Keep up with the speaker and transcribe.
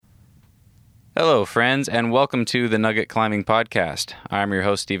Hello, friends, and welcome to the Nugget Climbing Podcast. I'm your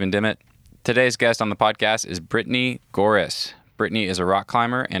host, Stephen Dimmitt. Today's guest on the podcast is Brittany Goris. Brittany is a rock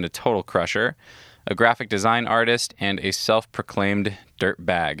climber and a total crusher, a graphic design artist, and a self-proclaimed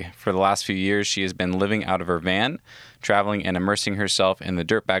dirtbag. For the last few years, she has been living out of her van, traveling and immersing herself in the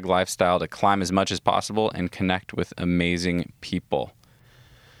dirtbag lifestyle to climb as much as possible and connect with amazing people.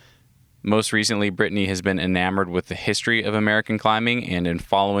 Most recently, Brittany has been enamored with the history of American climbing and in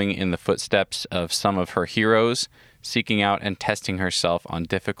following in the footsteps of some of her heroes, seeking out and testing herself on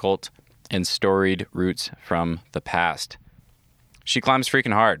difficult and storied routes from the past. She climbs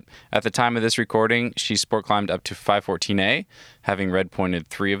freaking hard. At the time of this recording, she sport climbed up to 514A, having red pointed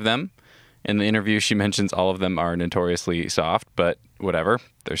 3 of them. In the interview, she mentions all of them are notoriously soft, but whatever,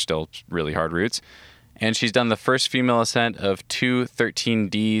 they're still really hard routes. And she's done the first female ascent of 2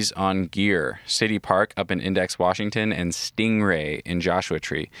 13Ds on gear, City Park up in Index, Washington, and Stingray in Joshua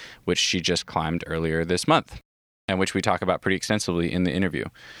Tree, which she just climbed earlier this month, and which we talk about pretty extensively in the interview.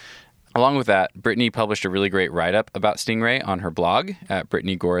 Along with that, Brittany published a really great write-up about Stingray on her blog at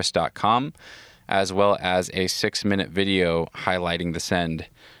brittanygoris.com, as well as a 6-minute video highlighting the send.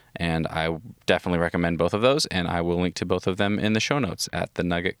 And I definitely recommend both of those, and I will link to both of them in the show notes at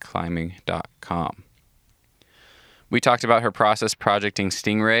thenuggetclimbing.com. We talked about her process projecting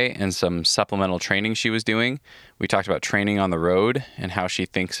Stingray and some supplemental training she was doing. We talked about training on the road and how she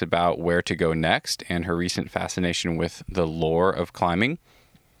thinks about where to go next and her recent fascination with the lore of climbing.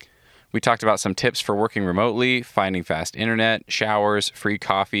 We talked about some tips for working remotely, finding fast internet, showers, free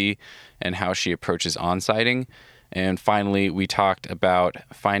coffee, and how she approaches on-siting. And finally, we talked about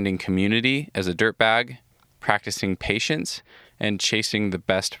finding community as a dirtbag, practicing patience, and chasing the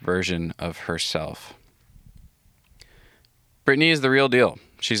best version of herself. Brittany is the real deal.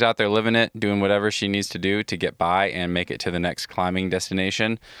 She's out there living it, doing whatever she needs to do to get by and make it to the next climbing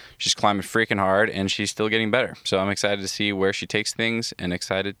destination. She's climbing freaking hard, and she's still getting better. So I'm excited to see where she takes things and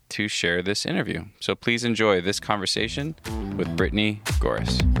excited to share this interview. So please enjoy this conversation with Brittany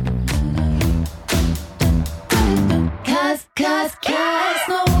Goris. Cause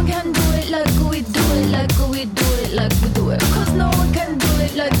no one can do it like we do it, like we do it, like we do it. Cause no one can do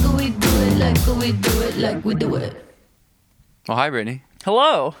it like we do it, like we do it, like we do it. Well, hi, Brittany.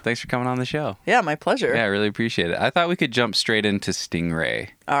 Hello. Thanks for coming on the show. Yeah, my pleasure. Yeah, I really appreciate it. I thought we could jump straight into Stingray.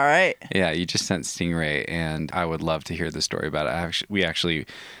 All right. Yeah, you just sent Stingray, and I would love to hear the story about it. We actually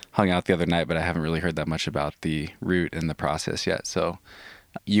hung out the other night, but I haven't really heard that much about the route and the process yet. So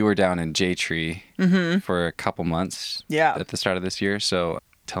you were down in J-Tree for a couple months at the start of this year. So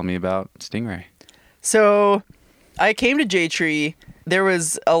tell me about Stingray. So I came to J-Tree. There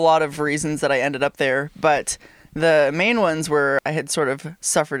was a lot of reasons that I ended up there, but the main ones were I had sort of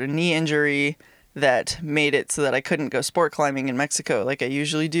suffered a knee injury that made it so that I couldn't go sport climbing in Mexico like I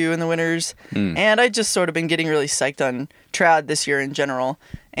usually do in the winters. And I just sort of been getting really psyched on trad this year in general.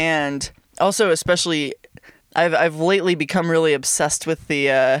 And also especially I've lately become really obsessed with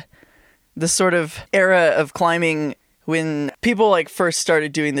the sort of era of climbing when people like first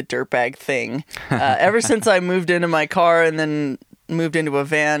started doing the dirtbag thing. Ever since I moved into my car and then moved into a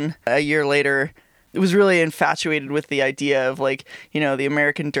van a year later, it was really infatuated with the idea of like, you know, the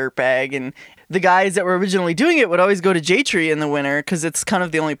American dirtbag, and the guys that were originally doing it would always go to J-Tree in the winter because it's kind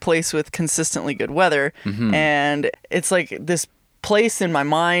of the only place with consistently good weather. And it's like this place in my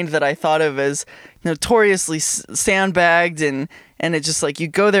mind that I thought of as notoriously sandbagged, and it's just like you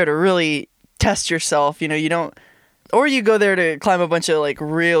go there to really test yourself, you know, you don't, or you go there to climb a bunch of like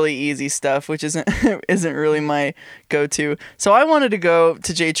really easy stuff, which isn't really my go-to. So I wanted to go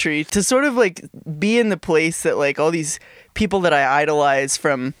to J-Tree to sort of like be in the place that like all these people that I idolize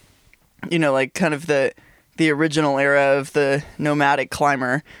from, you know, like kind of the original era of the nomadic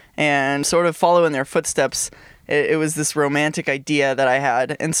climber, and sort of follow in their footsteps. It was this romantic idea that I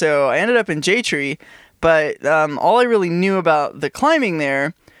had. And so I ended up in J-Tree, but all I really knew about the climbing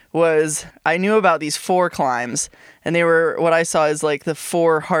there was I knew about these 4 climbs, and they were what I saw as like the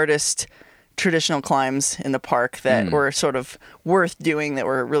 4 hardest traditional climbs in the park that were sort of worth doing, that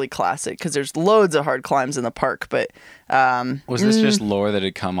were really classic, because there's loads of hard climbs in the park. But was this just lore that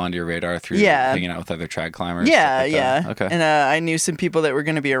had come onto your radar through hanging out with other trad climbers? Yeah. Okay. And I knew some people that were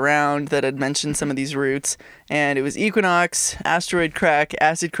going to be around that had mentioned some of these routes, and it was Equinox, Asteroid Crack,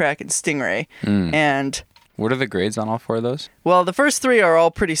 Acid Crack, and Stingray. And what are the grades on all 4 of those? Well, the first 3 are all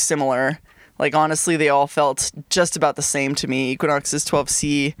pretty similar. Like, honestly, they all felt just about the same to me. Equinox is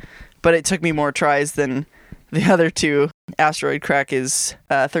 12C, but it took me more tries than the other 2. Asteroid Crack is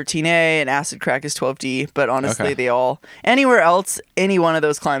 13A, and Acid Crack is 12D, but honestly, they all... Anywhere else, any one of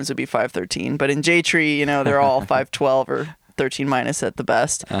those climbs would be 513, but in J-Tree, you know, they're all 512 or 13 minus at the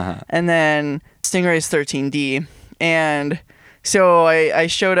best. Uh-huh. And then Stingray's 13D. And so I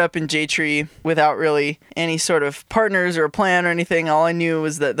showed up in J-Tree without really any sort of partners or a plan or anything. All I knew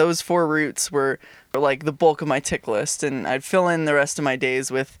was that those 4 routes were like the bulk of my tick list, and I'd fill in the rest of my days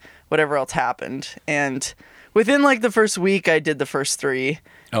with whatever else happened. And within like the first week, I did the first 3.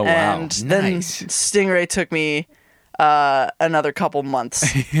 Oh, wow. And then Nice. Stingray took me another couple months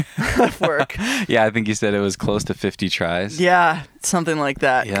of work. Yeah, I think you said it was close to 50 tries. Yeah, something like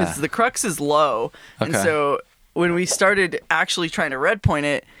that. Yeah. Because the crux is low. And Okay. so when we started actually trying to red point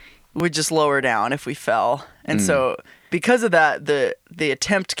it, we'd just lower down if we fell. And so because of that, the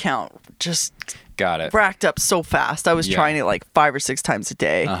attempt count just Got it. racked up so fast. I was Yeah. trying it like 5 or 6 times a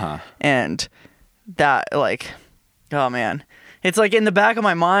day. Uh-huh. And that, like, oh man. It's like in the back of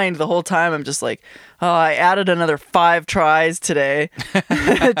my mind the whole time. I'm just like, oh, I added another 5 tries today.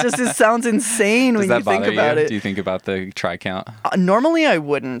 It sounds insane Does when that you think bother about you? it. Do you think about the try count? Normally I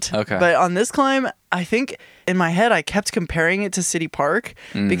wouldn't. Okay. But on this climb, I think in my head I kept comparing it to City Park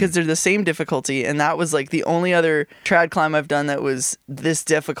because they're the same difficulty, and that was like the only other trad climb I've done that was this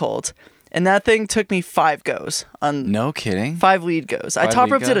difficult. And that thing took me 5 goes on No kidding. 5 lead goes. I 5 top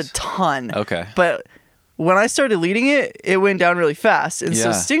lead roped it goes? a ton. Okay. But when I started leading it, it went down really fast. And so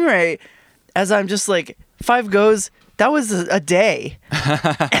Yeah. Stingray, as I'm just like 5 goes, that was a day.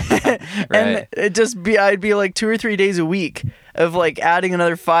 Right. And I'd be like 2 or 3 days a week of like adding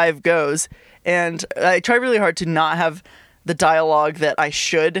another 5 goes. And I try really hard to not have the dialogue that I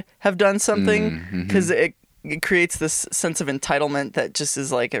should have done something, because it creates this sense of entitlement that just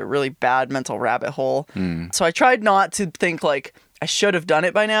is like a really bad mental rabbit hole. So I tried not to think like I should have done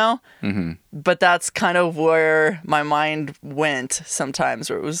it by now, but that's kind of where my mind went sometimes,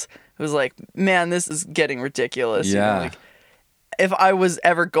 where it was like, man, this is getting ridiculous. You know, Yeah. like, if I was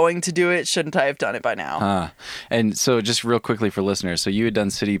ever going to do it, shouldn't I have done it by now? Huh. And so just real quickly for listeners, so you had done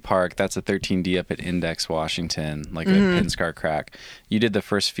City Park, that's a 13D up at Index, Washington, like a Pinscar crack. You did the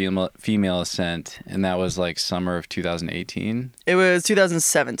first female ascent, and that was like summer of 2018? It was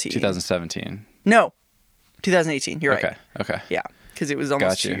 2017. 2017. No, 2018. You're Okay. right. Okay. Yeah, because it was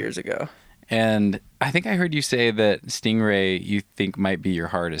almost Gotcha. 2 years ago. And I think I heard you say that Stingray you think might be your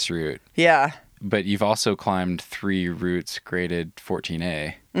hardest route, Yeah. but you've also climbed 3 routes graded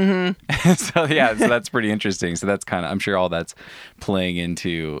 14A. Mm-hmm. so that's pretty interesting. So that's kind of, I'm sure all that's playing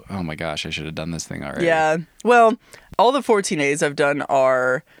into, oh my gosh, I should have done this thing already. Yeah. Well, all the 14As I've done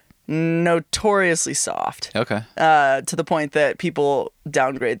are notoriously soft. Okay. To the point that people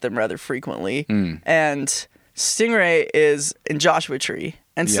downgrade them rather frequently. And Stingray is in Joshua Tree,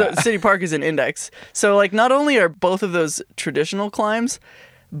 and so Yeah. City Park is in Index. So like, not only are both of those traditional climbs,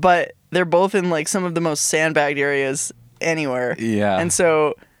 but they're both in like some of the most sandbagged areas anywhere. Yeah. And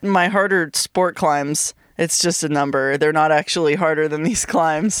so my harder sport climbs, it's just a number. They're not actually harder than these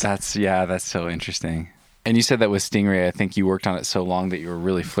climbs. That's so interesting. And you said that with Stingray, I think you worked on it so long that you were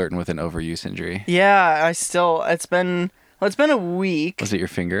really flirting with an overuse injury. Yeah, it's been a week. Was it your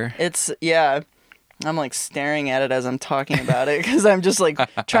finger? Yeah. I'm like staring at it as I'm talking about it because I'm just like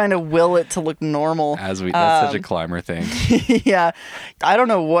trying to will it to look normal. That's such a climber thing. Yeah. I don't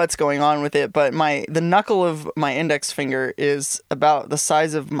know what's going on with it, but the knuckle of my index finger is about the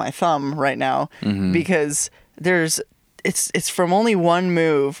size of my thumb right now because it's from only one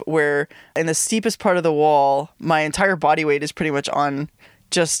move where in the steepest part of the wall, my entire body weight is pretty much on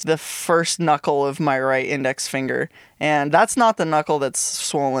just the first knuckle of my right index finger. And that's not the knuckle that's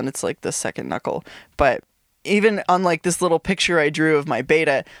swollen. It's like the second knuckle. But even on like this little picture I drew of my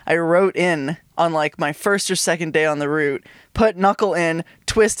beta, I wrote in on like my first or second day on the route, put knuckle in,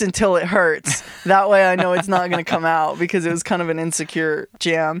 twist until it hurts. That way I know it's not going to come out, because it was kind of an insecure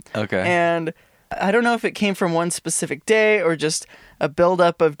jam. Okay. And I don't know if it came from one specific day or just a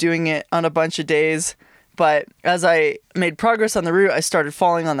buildup of doing it on a bunch of days. But as I made progress on the route, I started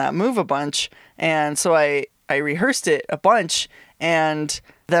falling on that move a bunch. And so I rehearsed it a bunch. And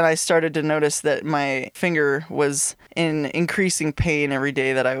then I started to notice that my finger was in increasing pain every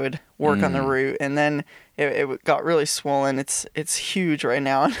day that I would work on the route. And then it got really swollen. It's huge right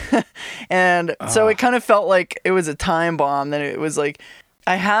now. And so it kind of felt like it was a time bomb. Then it was like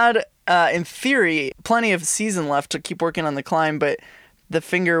I had, in theory, plenty of season left to keep working on the climb, but the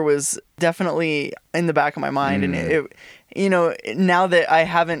finger was definitely in the back of my mind. And it, now that I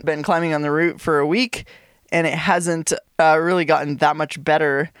haven't been climbing on the route for a week and it hasn't really gotten that much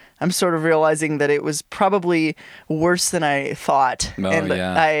better, I'm sort of realizing that it was probably worse than I thought. Oh, and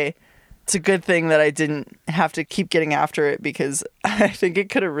yeah. it's a good thing that I didn't have to keep getting after it, because I think it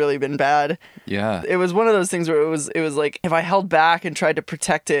could have really been bad. Yeah. It was one of those things where it was like if I held back and tried to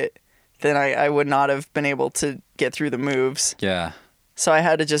protect it then I would not have been able to get through the moves. Yeah. So I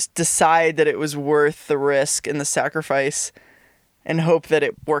had to just decide that it was worth the risk and the sacrifice and hope that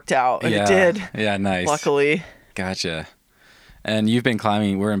it worked out. And it did. Yeah, nice. Luckily. Gotcha. And you've been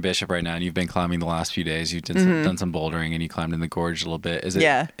climbing, we're in Bishop right now, and you've been climbing the last few days. You've done some bouldering, and you climbed in the gorge a little bit. Is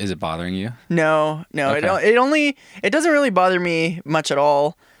it bothering you? No. Okay. It doesn't really bother me much at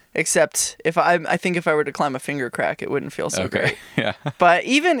all, except I think if I were to climb a finger crack, it wouldn't feel so great. Yeah. But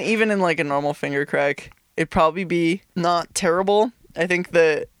even in like a normal finger crack, it'd probably be not terrible. I think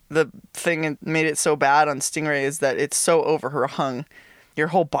the thing that made it so bad on Stingray is that it's so overhung. Your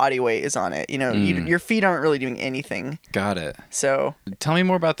whole body weight is on it. Your feet aren't really doing anything. Got it. So tell me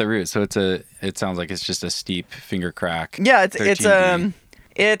more about the route. So it sounds like it's just a steep finger crack. Yeah,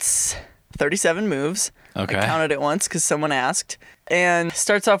 it's 37 moves. Okay. I counted it once because someone asked. And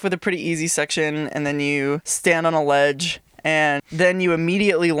starts off with a pretty easy section, and then you stand on a ledge, and then you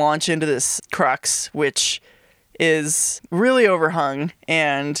immediately launch into this crux, which is really overhung,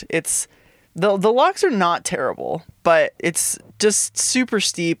 and it's the locks are not terrible, but it's just super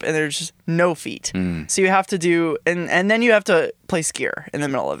steep, and there's just no feet. So you have to do, and then you have to place gear in the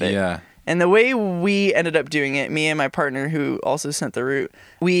middle of it. Yeah. And the way we ended up doing it, me and my partner who also sent the route,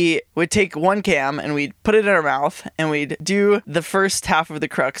 we would take one cam and we'd put it in our mouth and we'd do the first half of the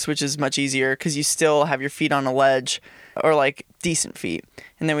crux, which is much easier because you still have your feet on a ledge or like decent feet.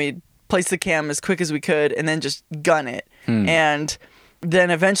 And then we'd place the cam as quick as we could and then just gun it. And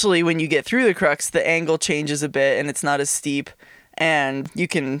then eventually when you get through the crux, the angle changes a bit and it's not as steep and you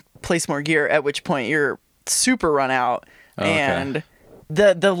can place more gear, at which point you're super run out. And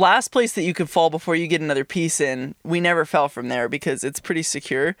the last place that you could fall before you get another piece in, we never fell from there because it's pretty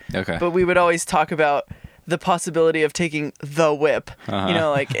secure. Okay. But we would always talk about the possibility of taking the whip,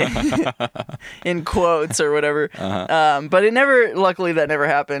 like in quotes or whatever. But luckily that never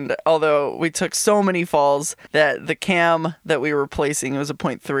happened. Although we took so many falls that the cam that we were placing, it was a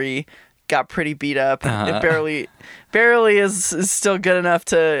 0.3, got pretty beat up. It barely is still good enough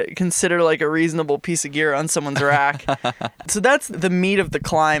to consider like a reasonable piece of gear on someone's rack. So that's the meat of the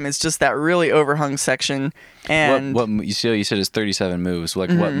climb, is just that really overhung section. And what you said it's 37 moves. Like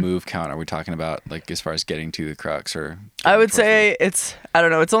what move count are we talking about? Like as far as getting to the crux, or I would say it's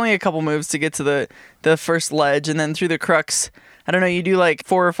only a couple moves to get to the first ledge, and then through the crux, I don't know, you do like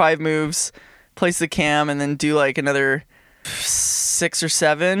 4 or 5 moves, place the cam, and then do like another 6 or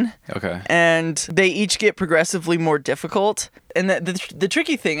 7. Okay. And they each get progressively more difficult. And the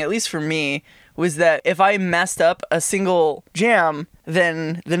tricky thing, at least for me, was that if I messed up a single jam,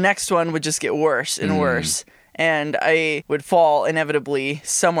 then the next one would just get worse and worse. And I would fall inevitably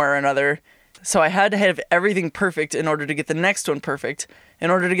somewhere or another. So I had to have everything perfect in order to get the next one perfect, in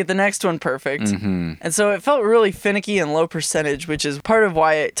order to get the next one perfect. And so it felt really finicky and low percentage, which is part of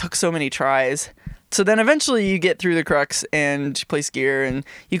why it took so many tries. So then eventually you get through the crux and you place gear and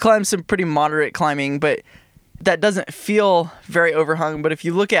you climb some pretty moderate climbing, but that doesn't feel very overhung. But if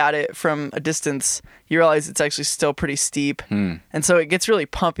you look at it from a distance, you realize it's actually still pretty steep. And so it gets really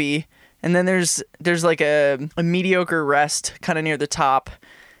pumpy. And then there's like a mediocre rest kind of near the top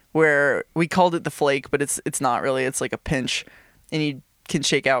where we called it the flake, but it's not really. It's like a pinch and you can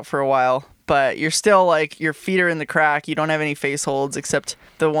shake out for a while. But you're still like, your feet are in the crack. You don't have any face holds except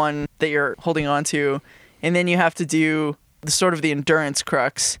the one that you're holding on to. And then you have to do the endurance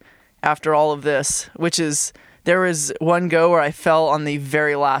crux after all of this, which is, there was one go where I fell on the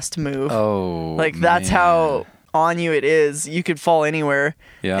very last move. Oh, like that's how on you it is. You could fall anywhere.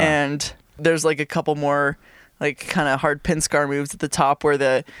 Yeah. And there's like a couple more like kind of hard pin scar moves at the top where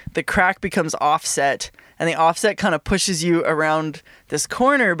the crack becomes offset. And the offset kind of pushes you around this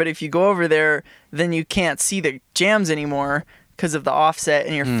corner, but if you go over there, then you can't see the jams anymore because of the offset,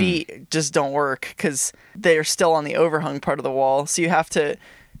 and your feet just don't work because they're still on the overhung part of the wall. So you have to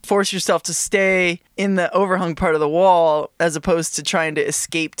force yourself to stay in the overhung part of the wall as opposed to trying to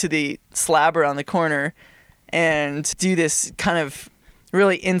escape to the slab around the corner and do this kind of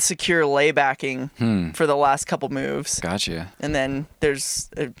really insecure laybacking for the last couple moves. Gotcha. And then there's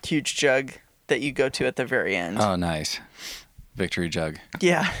a huge jug that you go to at the very end. Oh, nice. Victory jug.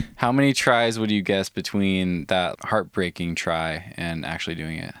 Yeah. How many tries would you guess between that heartbreaking try and actually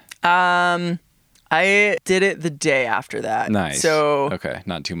doing it? I did it the day after that. Nice. So okay,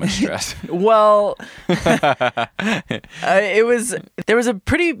 not too much stress. Well, there was a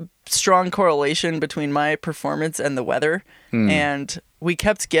pretty strong correlation between my performance and the weather, and we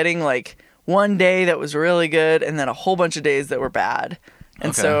kept getting like one day that was really good and then a whole bunch of days that were bad.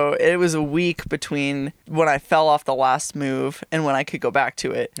 And so it was a week between when I fell off the last move and when I could go back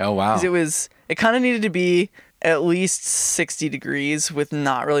to it. Oh, wow. Because it kind of needed to be at least 60 degrees with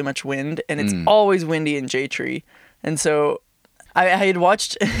not really much wind, and it's always windy in J-Tree. And so I had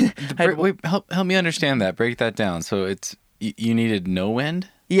watched... Wait, help me understand that. Break that down. So it's you needed no wind?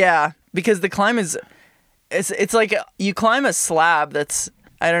 Yeah, because the climb is... It's like you climb a slab that's,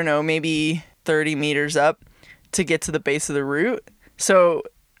 I don't know, maybe 30 meters up to get to the base of the route. So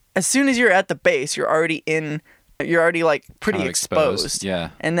as soon as you're at the base, you're already like pretty Kind of exposed.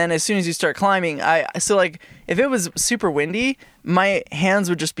 Yeah. And then as soon as you start climbing, so like if it was super windy, my hands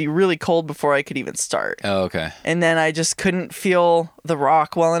would just be really cold before I could even start. Oh, okay. And then I just couldn't feel the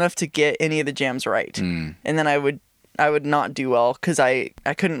rock well enough to get any of the jams right. And then I would not do well because I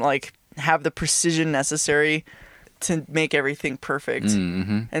couldn't like have the precision necessary to make everything perfect.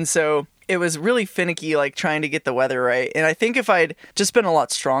 And so it was really finicky, like trying to get the weather right. And I think if I'd just been a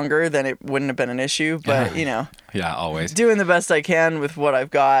lot stronger, then it wouldn't have been an issue. But, you know, yeah, always doing the best I can with what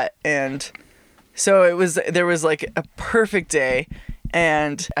I've got. And so there was like a perfect day,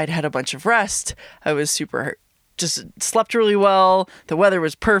 and I'd had a bunch of rest. I was just slept really well. The weather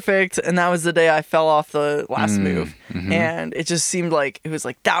was perfect. And that was the day I fell off the last move. And it just seemed like, it was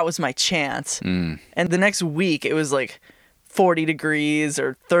like, that was my chance. And the next week it was like 40 degrees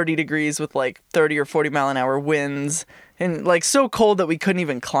or 30 degrees with like 30 or 40 mile an hour winds, and like so cold that we couldn't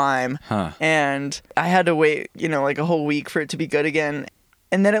even climb. And I had to wait, you know, like a whole week for it to be good again.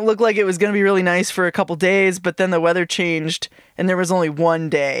 And then it looked like it was going to be really nice for a couple days, but then the weather changed and there was only one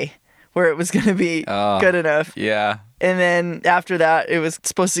day where it was going to be good enough. Yeah. And then after that, it was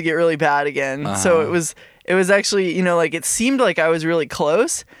supposed to get really bad again. So it was actually, you know, like it seemed like I was really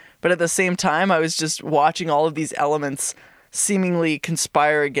close, but at the same time, I was just watching all of these elements seemingly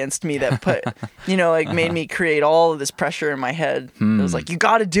conspire against me that put, you know, like made me create all of this pressure in my head. It was like, you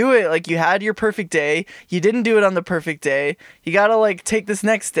got to do it. Like you had your perfect day. You didn't do it on the perfect day. You got to like take this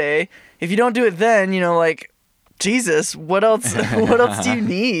next day. If you don't do it then, you know, like, Jesus, what else do you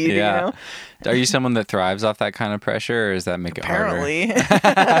need? Yeah. You know? Are you someone that thrives off that kind of pressure, or does that make it Apparently.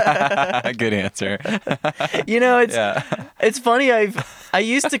 harder? Good answer. You know, it's funny. I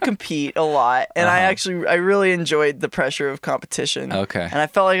used to compete a lot, and I really enjoyed the pressure of competition. Okay. And I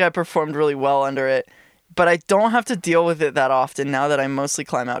felt like I performed really well under it, but I don't have to deal with it that often now that I mostly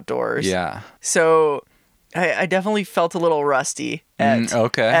climb outdoors. Yeah. So I definitely felt a little rusty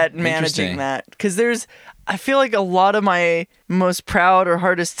at managing that, because I feel like a lot of my most proud or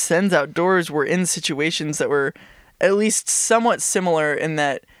hardest sends outdoors were in situations that were at least somewhat similar, in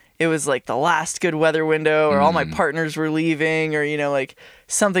that it was like the last good weather window, or all my partners were leaving, or, you know, like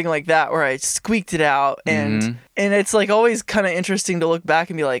something like that where I squeaked it out. And it's like always kind of interesting to look back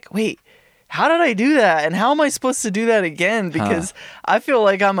and be like, wait, how did I do that? And how am I supposed to do that again? Because I feel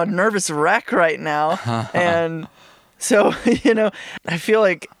like I'm a nervous wreck right now. And so, you know, I feel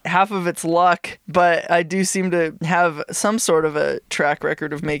like half of it's luck, but I do seem to have some sort of a track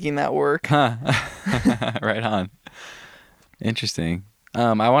record of making that work. Right on. Interesting.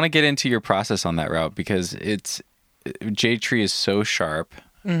 I want to get into your process on that route, because J-Tree is so sharp.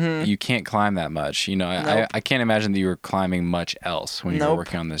 You can't climb that much. You know, Nope. I can't imagine that you were climbing much else when you were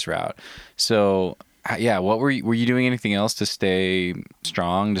working on this route. So, yeah, what were you doing anything else to stay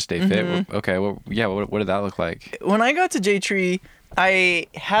strong, to stay fit? Okay, what did that look like? When I got to J-Tree, I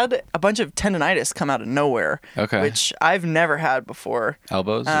had a bunch of tendonitis come out of nowhere, which I've never had before.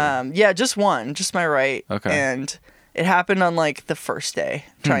 Elbows? Yeah, just one, just my right. Okay. And it happened on like the first day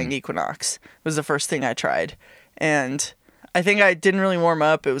trying Equinox. It was the first thing I tried. And I think I didn't really warm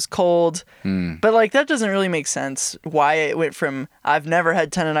up. It was cold. But like that doesn't really make sense why it went from I've never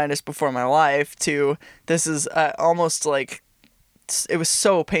had tendonitis before in my life to this is almost like it was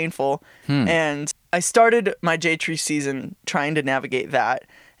so painful. And I started my J-Tree season trying to navigate that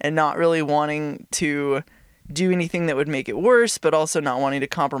and not really wanting to do anything that would make it worse, but also not wanting to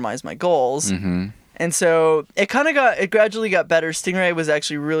compromise my goals. And so it gradually got better. Stingray was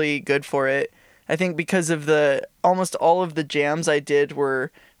actually really good for it. I think because of almost all of the jams I did were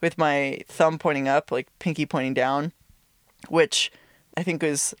with my thumb pointing up, like pinky pointing down, which I think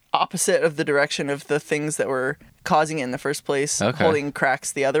was opposite of the direction of the things that were causing it in the first place, holding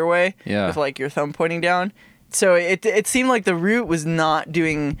cracks the other way with like your thumb pointing down. So it seemed like the route was not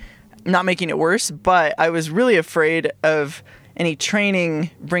making it worse, but I was really afraid of any training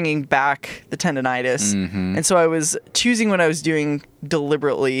bringing back the tendonitis. And so I was choosing what I was doing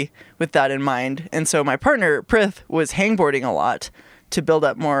deliberately with that in mind. And so my partner, Prith, was hangboarding a lot to build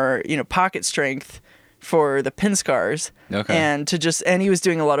up more, you know, pocket strength for the pin scars. And he was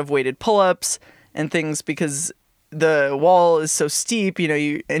doing a lot of weighted pull-ups and things because the wall is so steep, you know,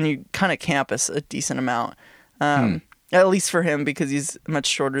 you kind of camp a decent amount. At least for him, because he's much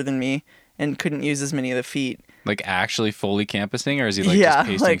shorter than me and couldn't use as many of the feet. Like actually fully campusing, or is he like just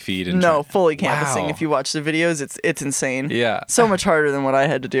pasting feed? And no, fully campusing. Wow. If you watch the videos, it's insane. Yeah. So much harder than what I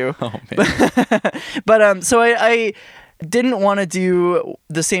had to do. Oh man. But so I didn't want to do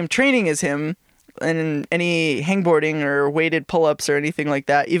the same training as him in any hangboarding or weighted pull-ups or anything like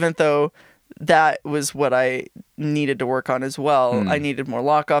that, even though that was what I needed to work on as well. I needed more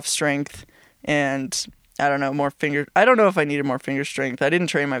lock-off strength and I don't know, I don't know if I needed more finger strength. I didn't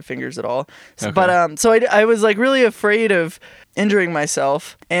train my fingers at all. Okay. But so I was like really afraid of injuring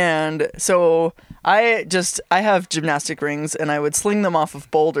myself. And so I have gymnastic rings and I would sling them off of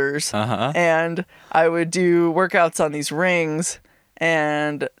boulders and I would do workouts on these rings.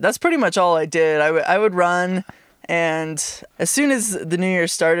 And that's pretty much all I did. I would run, and as soon as the new year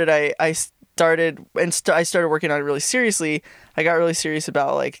started, I started working on it really seriously. I got really serious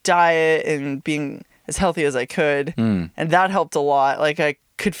about like diet and being as healthy as I could, and that helped a lot. Like I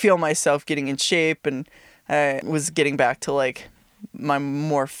could feel myself getting in shape, and I was getting back to like my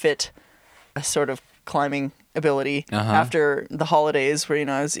more fit sort of climbing ability after the holidays, where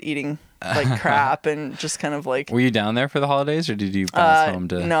I was eating like crap and just kind of like. Were you down there for the holidays, or did you bounce home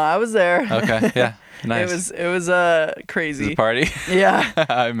to? No, I was there. Okay, yeah, nice. It was crazy. It was a party. Yeah,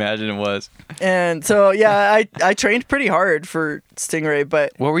 I imagine it was. And so yeah, I trained pretty hard for Stingray,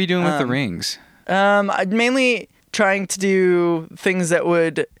 but what were you doing with the rings? I'd mainly trying to do things that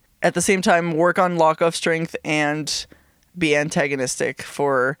would at the same time work on lock-off strength and be antagonistic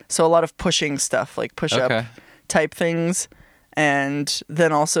so a lot of pushing stuff, like push-up type things, and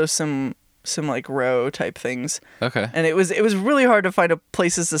then also some like row type things. Okay. And it was really hard to find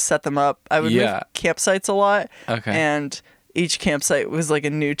places to set them up. I would move campsites a lot. Okay. And each campsite was like a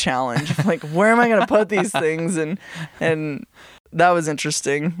new challenge. Like, where am I going to put these things? And that was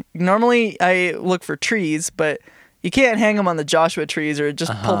interesting. Normally I look for trees, but you can't hang them on the Joshua trees or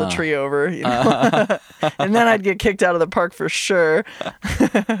just pull the tree over, and then I'd get kicked out of the park for sure.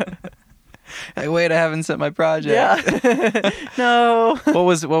 Hey, wait, I haven't set my project. Yeah. No. What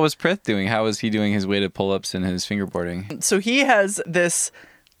was Prith doing? How was he doing his weighted pull-ups and his fingerboarding? So he has this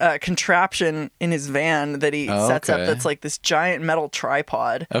contraption in his van that he sets up that's like this giant metal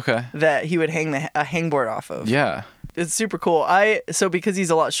tripod that he would hang a hangboard off of. Yeah. It's super cool. So because he's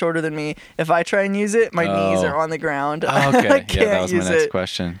a lot shorter than me, if I try and use it, my knees are on the ground. Okay. I can't yeah, that was my use next it.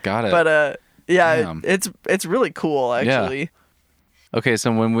 question. Got it. But it's really cool actually. Yeah. Okay,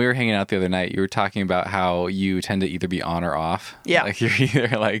 so when we were hanging out the other night, you were talking about how you tend to either be on or off. Yeah. Like you're either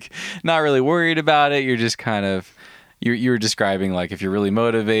like not really worried about it, you're just kind of you were describing like if you're really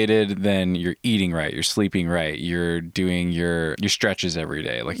motivated, then you're eating right, you're sleeping right, you're doing your stretches every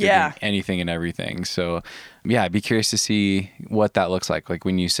day, like you're doing anything and everything. So yeah, I'd be curious to see what that looks like. Like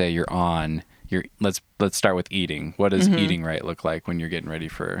when you say you're on, let's start with eating. What does eating right look like when you're getting ready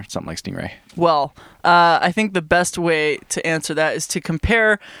for something like Stingray? Well, I think the best way to answer that is to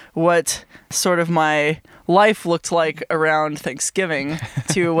compare what sort of my life looked like around Thanksgiving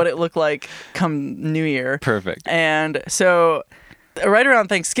to what it looked like come New Year. Perfect. And so right around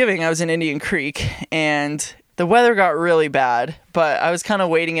Thanksgiving, I was in Indian Creek and the weather got really bad, but I was kind of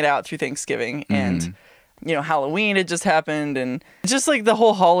waiting it out through Thanksgiving and Halloween had just happened, and just like the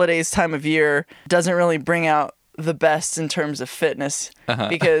whole holidays time of year doesn't really bring out the best in terms of fitness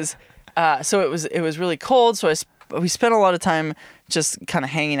because so it was really cold. So we spent a lot of time just kind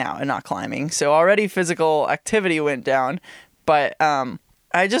of hanging out and not climbing. So already physical activity went down, but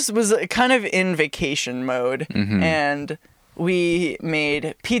I just was kind of in vacation mode, and we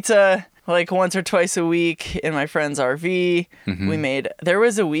made pizza like once or twice a week in my friend's RV. There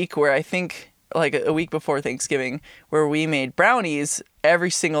was a week where I think like a week before Thanksgiving where we made brownies every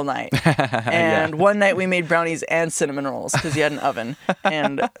single night. And one night we made brownies and cinnamon rolls because he had an oven.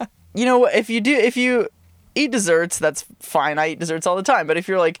 And if you eat desserts, that's fine. I eat desserts all the time. But if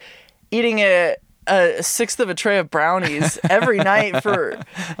you're like eating a sixth of a tray of brownies every night for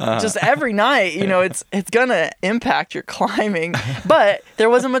just every night, it's gonna impact your climbing. But there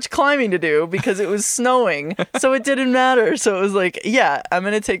wasn't much climbing to do because it was snowing, so it didn't matter. So it was like, yeah, I'm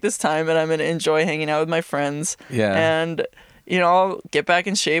gonna take this time and I'm gonna enjoy hanging out with my friends. Yeah. And I'll get back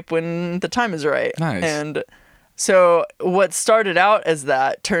in shape when the time is right. Nice. And so what started out as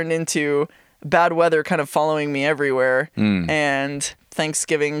that turned into bad weather kind of following me everywhere. And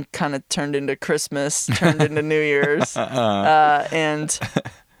Thanksgiving kind of turned into Christmas, turned into New Year's. And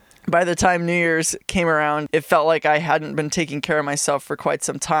by the time New Year's came around, it felt like I hadn't been taking care of myself for quite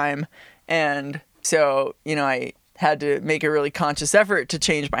some time. And so, I had to make a really conscious effort to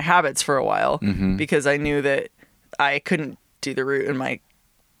change my habits for a while because I knew that I couldn't do the route in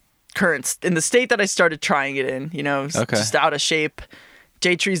in the state that I started trying it in, just out of shape,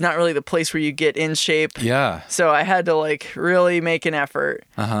 J-Tree's not really the place where you get in shape. Yeah. So I had to like really make an effort.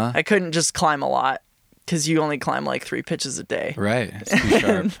 Uh-huh. I couldn't just climb a lot because you only climb like 3 pitches a day. Right. It's too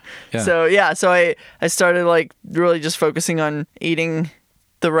sharp. Yeah. So I started like really just focusing on eating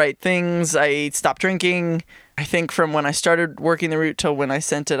the right things. I stopped drinking. I think from when I started working the route till when I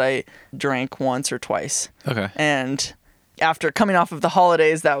sent it, I drank once or twice. Okay. And after coming off of the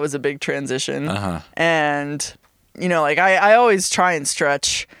holidays, that was a big transition. Uh-huh. And, you know, like I always try and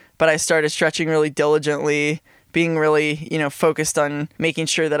stretch, but I started stretching really diligently, being really, you know, focused on making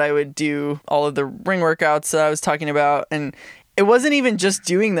sure that I would do all of the ring workouts that I was talking about. And it wasn't even just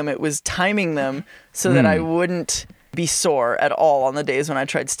doing them, it was timing them so that I wouldn't be sore at all on the days when I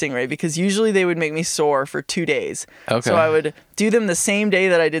tried Stingray, because usually they would make me sore for 2 days. Okay. So I would do them the same day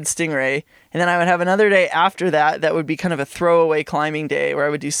that I did Stingray, and then I would have another day after that that would be kind of a throwaway climbing day where I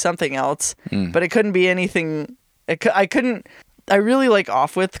would do something else, but it couldn't be anything. I really like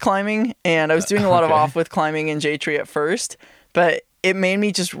off-width climbing, and I was doing a lot of off-width climbing in J-Tree at first, but it made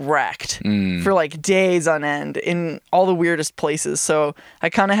me just wrecked for like days on end in all the weirdest places. So I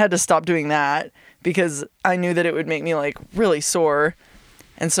kind of had to stop doing that because I knew that it would make me like really sore.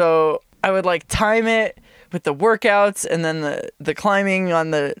 And so I would like time it with the workouts and then the climbing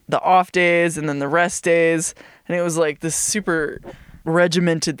on the off days and then the rest days. And it was like this super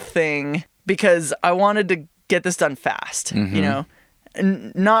regimented thing because I wanted to get this done fast, you know,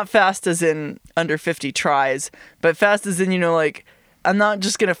 and not fast as in under 50 tries, but fast as in, you know, like I'm not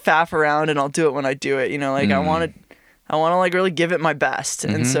just going to faff around and I'll do it when I do it, you know, like I want to like really give it my best.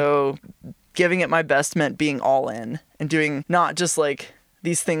 And so giving it my best meant being all in and doing not just like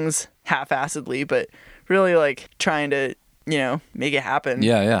these things half-assedly, but really like trying to, you know, make it happen.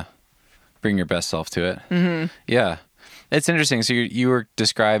 Yeah. Bring your best self to it. Yeah. It's interesting. So you were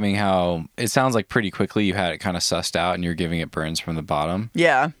describing how it sounds like pretty quickly you had it kind of sussed out and you're giving it burns from the bottom.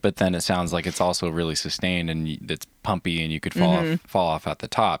 Yeah. But then it sounds like it's also really sustained and it's pumpy and you could fall off at the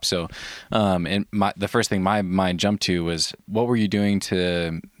top. So and the first thing my mind jumped to was, what were you doing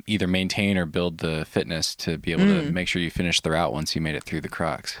to either maintain or build the fitness to be able to make sure you finished the route once you made it through the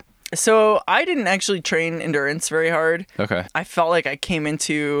crux? So I didn't actually train endurance very hard. Okay. I felt like I came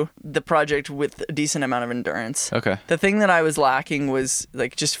into the project with a decent amount of endurance. Okay. The thing that I was lacking was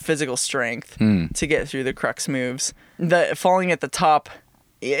like just physical strength to get through the crux moves. The falling at the top,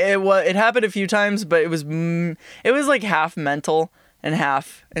 it happened a few times, but it was like half mental and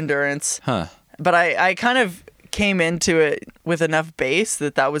half endurance. Huh. But I kind of came into it with enough base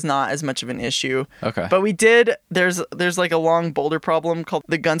that was not as much of an issue. Okay. But there's like a long boulder problem called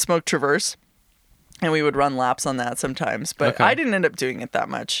the Gunsmoke Traverse, and we would run laps on that sometimes. But Okay. I didn't end up doing it that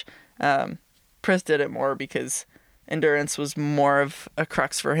much. Chris did it more because endurance was more of a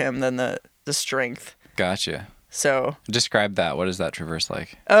crux for him than the strength. Gotcha. So Describe that. What is that traverse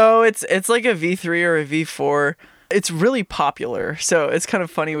like? oh, it's like a V3 or a V4. It's really popular. So it's kind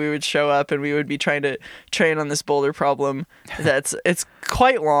of funny. We would show up and we would be trying to train on this boulder problem. It's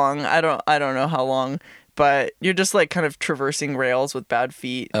quite long. I don't know how long, but you're just like kind of traversing rails with bad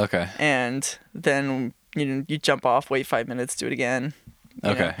feet. Okay. And then you jump off, wait 5 minutes, do it again.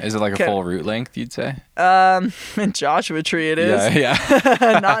 you Okay. know. Is it like a full route length, you'd say? In Joshua Tree it is. Yeah.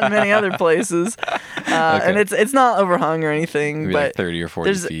 Not in many other places. And it's not overhung or anything, Maybe but like 30 or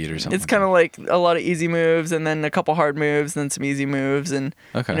 40 feet or something. it's kind of like a lot of easy moves and then a couple hard moves, then some easy moves. And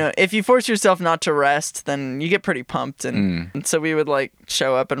Okay. you know, if you force yourself not to rest, then you get pretty pumped. And so we would like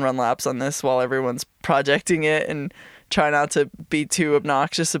show up and run laps on this while everyone's projecting it and try not to be too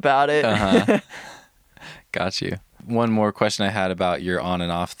obnoxious about it. Got you. One more question I had about your on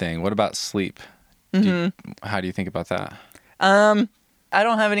and off thing. What about sleep? How do you think about that? I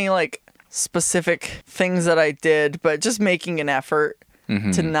don't have any like specific things that I did, but just making an effort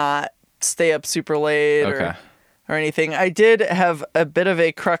to not stay up super late or anything. I did have a bit of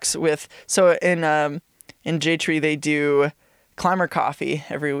a crux with, so in J-Tree they do climber coffee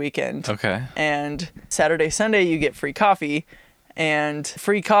every weekend. Okay. And Saturday, Sunday you get free coffee. And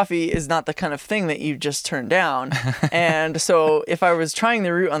free coffee is not the kind of thing that you just turn down. And so if I was trying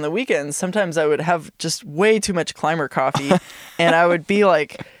the route on the weekends, sometimes I would have just way too much climber coffee. And I would be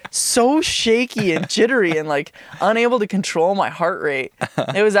like so shaky and jittery and like unable to control my heart rate.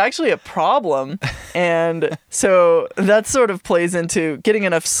 It was actually a problem. And so that sort of plays into getting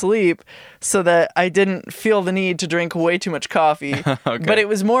enough sleep so that I didn't feel the need to drink way too much coffee. But it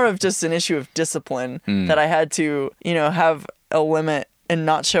was more of just an issue of discipline that I had to, you know, have a limit and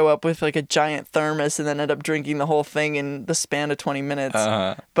not show up with like a giant thermos and then end up drinking the whole thing in the span of 20 minutes.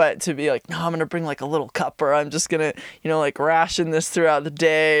 But to be like, no, I'm going to bring like a little cup, or I'm just going to, you know, like ration this throughout the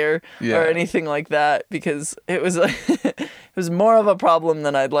day or anything like that, because it was like, was more of a problem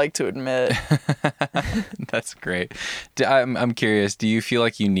than I'd like to admit. That's great. I'm curious, do you feel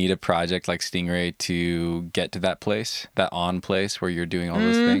like you need a project like Stingray to get to that place, that on place where you're doing all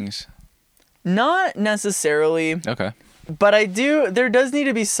those things? Not necessarily. Okay. But there does need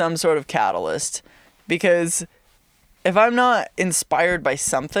to be some sort of catalyst, because if I'm not inspired by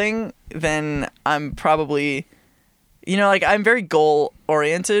something, then I'm probably, like I'm very goal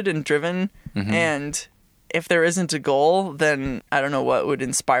oriented and driven. And if there isn't a goal, then I don't know what would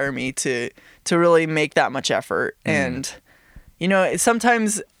inspire me to really make that much effort. And,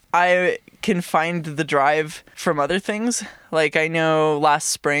 sometimes I can find the drive from other things. Like I know last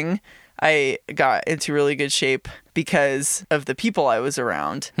spring I got into really good shape because of the people I was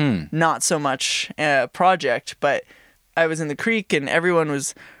around. Not so much a project, but I was in the creek and everyone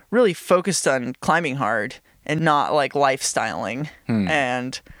was really focused on climbing hard and not like lifestyling.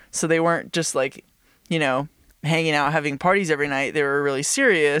 And so they weren't just like, hanging out, having parties every night. They were really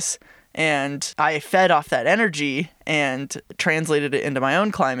serious. And I fed off that energy and translated it into my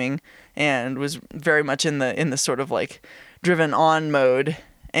own climbing and was very much in the sort of like driven on mode.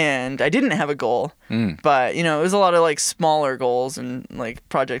 And I didn't have a goal, but, it was a lot of like smaller goals and like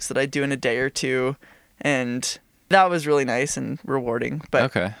projects that I'd do in a day or two. And that was really nice and rewarding. But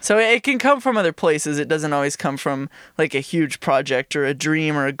okay. So it can come from other places. It doesn't always come from like a huge project or a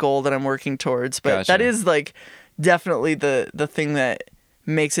dream or a goal that I'm working towards. But Gotcha. that is like definitely the thing that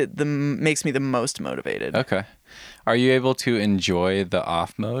makes me the most motivated. Okay. Are you able to enjoy the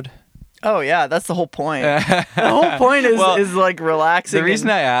off mode? Oh yeah, that's the whole point. The whole point is like relaxing. The reason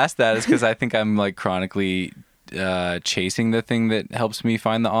I asked that is because I think I'm like chronically chasing the thing that helps me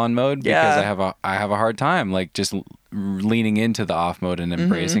find the on mode, because I have a hard time like just leaning into the off mode and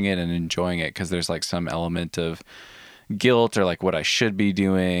embracing it and enjoying it, because there's like some element of guilt or like what I should be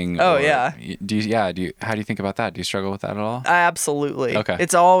doing. Oh, or, yeah. How do you think about that? Do you struggle with that at all? Absolutely. Okay.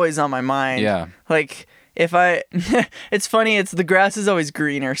 It's always on my mind. Yeah. Like it's funny, it's the grass is always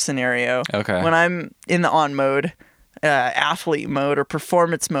greener scenario. Okay. When I'm in the on mode, athlete mode or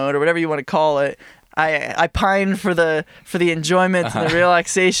performance mode or whatever you want to call it, I pine for the enjoyment and the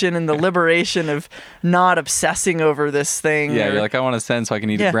relaxation and the liberation of not obsessing over this thing. Yeah, you're like, I want to send so I can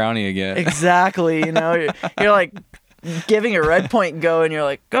eat a brownie again. Exactly. You're like giving a red point go, and you're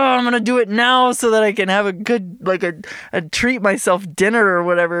like, oh, I'm gonna do it now so that I can have a good a treat myself dinner or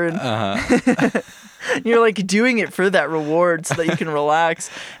whatever. And you're like doing it for that reward so that you can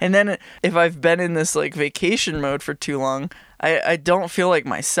relax. And then if I've been in this like vacation mode for too long, I don't feel like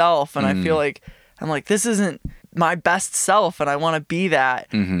myself, and I feel like I'm like, this isn't my best self, and I want to be that.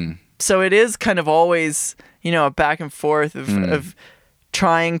 So it is kind of always, a back and forth of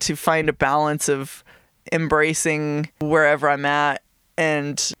trying to find a balance of embracing wherever I'm at,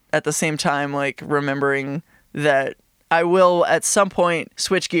 and at the same time, like remembering that I will at some point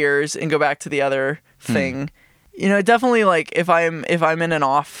switch gears and go back to the other thing. Definitely like if I'm in an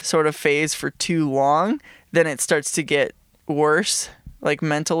off sort of phase for too long, then it starts to get worse, like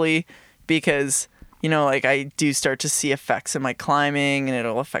mentally, because like I do start to see effects in my climbing, and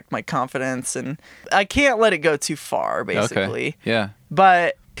it'll affect my confidence, and I can't let it go too far, basically. Okay. Yeah.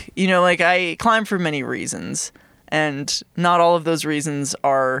 But like I climb for many reasons, and not all of those reasons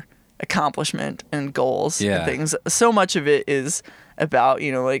are accomplishment and goals and things. So much of it is about,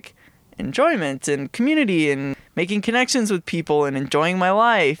 like enjoyment and community and making connections with people and enjoying my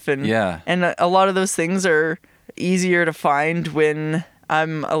life. And a lot of those things are easier to find when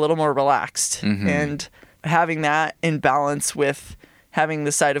I'm a little more relaxed, and having that in balance with having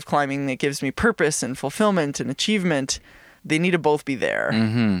the side of climbing that gives me purpose and fulfillment and achievement, they need to both be there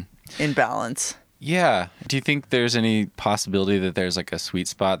in balance. Yeah. Do you think there's any possibility that there's like a sweet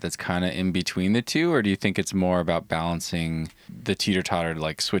spot that's kind of in between the two, or do you think it's more about balancing the teeter-totter,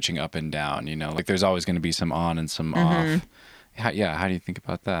 like switching up and down, like there's always going to be some on and some off? How do you think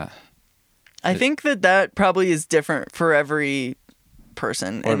about that? I think that probably is different for every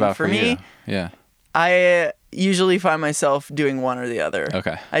person. What about for me? You? Yeah. I usually find myself doing one or the other.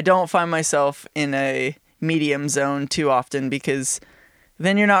 Okay. I don't find myself in a medium zone too often, because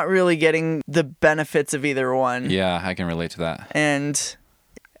then you're not really getting the benefits of either one. Yeah, I can relate to that. And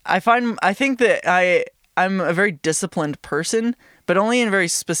I think that I'm a very disciplined person, but only in very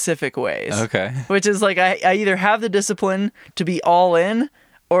specific ways. Okay. Which is like I either have the discipline to be all in,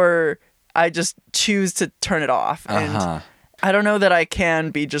 or I just choose to turn it off. And I don't know that I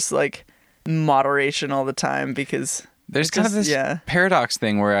can be just like moderation all the time, because There's kind of this paradox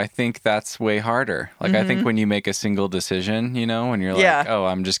thing where I think that's way harder. Like, I think when you make a single decision, you know, when you're like, oh,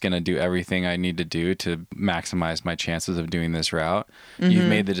 I'm just going to do everything I need to do to maximize my chances of doing this route, you've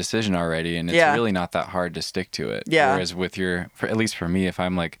made the decision already, and it's really not that hard to stick to it. Yeah. Whereas with at least for me, if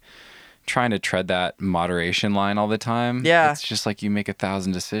I'm like trying to tread that moderation line all the time, it's just like you make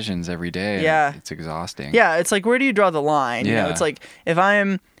 1,000 decisions every day. And it's exhausting. Yeah, it's like, where do you draw the line? Yeah. You know, it's like, if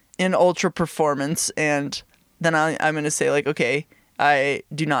I'm in ultra performance, and then I'm going to say, like, okay, I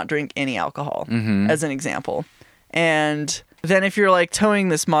do not drink any alcohol, as an example. And then if you're like towing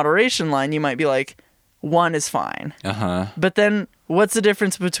this moderation line, you might be like, 1 is fine. But then what's the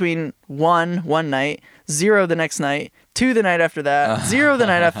difference between 1 night, 0 the next night, 2 the night after that, 0 the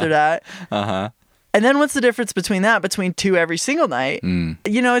night after that? And then what's the difference between 2 every single night?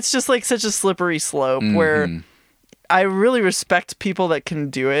 You know, it's just like such a slippery slope where I really respect people that can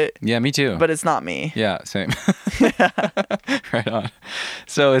do it. Yeah, me too. But it's not me. Yeah, same. Right on.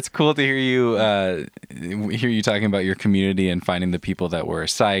 So it's cool to hear you talking about your community and finding the people that were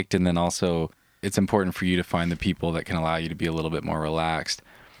psyched, and then also it's important for you to find the people that can allow you to be a little bit more relaxed.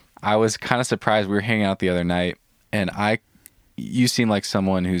 I was kind of surprised. We were hanging out the other night, and you seem like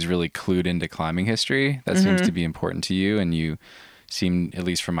someone who's really clued into climbing history. That seems to be important to you, and you seem, at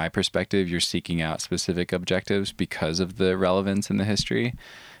least from my perspective, you're seeking out specific objectives because of the relevance in the history.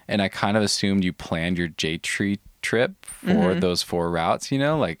 And I kind of assumed you planned your J-Tree trip for those 4 routes, you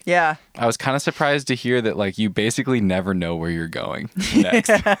know? Like, I was kind of surprised to hear that, like, you basically never know where you're going next.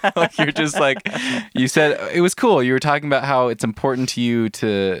 Like, you're just like, you said, it was cool. You were talking about how it's important to you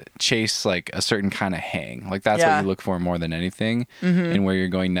to chase, like, a certain kind of hang. Like, that's what you look for more than anything. And where you're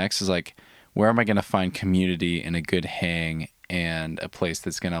going next is, like, where am I going to find community and a good hang and a place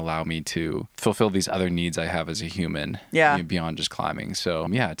that's going to allow me to fulfill these other needs I have as a human, beyond just climbing. So,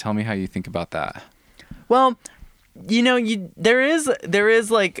 tell me how you think about that. Well, you know, there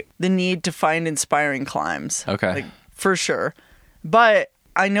is like the need to find inspiring climbs. Okay. Like, for sure. But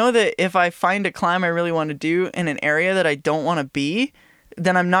I know that if I find a climb I really want to do in an area that I don't want to be,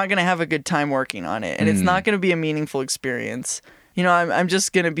 then I'm not going to have a good time working on it. And it's not going to be a meaningful experience. You know, I'm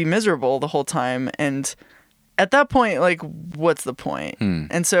just going to be miserable the whole time. And at that point, like, what's the point?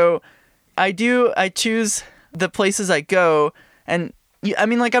 And so I choose the places I go, and I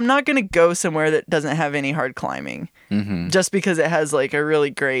mean, like, I'm not going to go somewhere that doesn't have any hard climbing just because it has like a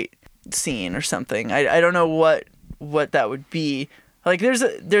really great scene or something. I don't know what that would be. Like,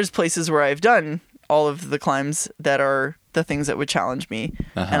 there's places where I've done all of the climbs that are the things that would challenge me.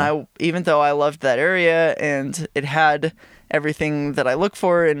 And even though I loved that area and it had everything that I look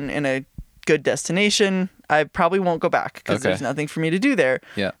for in a good destination, I probably won't go back because there's nothing for me to do there.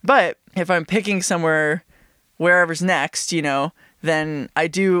 Yeah. But if I'm picking somewhere, wherever's next, you know, then I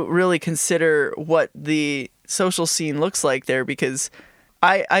do really consider what the social scene looks like there, because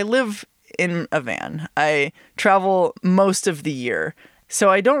I live in a van. I travel most of the year. So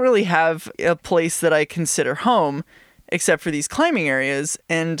I don't really have a place that I consider home except for these climbing areas.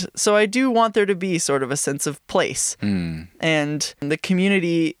 And so I do want there to be sort of a sense of place. And the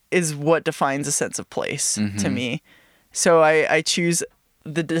community is what defines a sense of place to me. So I choose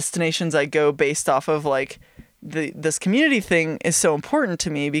the destinations I go based off of, like, this community thing is so important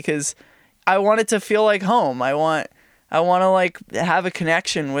to me because I want it to feel like home. I want to, like, have a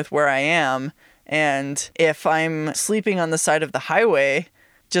connection with where I am. And if I'm sleeping on the side of the highway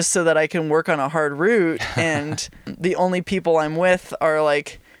just so that I can work on a hard route and the only people I'm with are,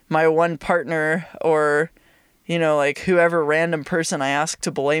 like, my one partner or, you know, like, whoever random person I ask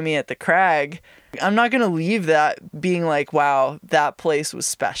to belay me at the crag, I'm not going to leave that being like, wow, that place was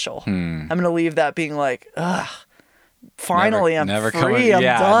special. I'm going to leave that being like, ugh, finally I'm free. I'm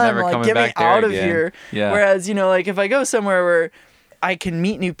done. Like, get me out of here. Yeah. Whereas, you know, like, if I go somewhere where I can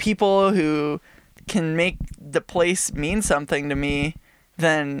meet new people who can make the place mean something to me,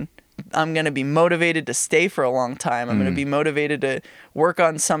 then I'm going to be motivated to stay for a long time. I'm going to be motivated to work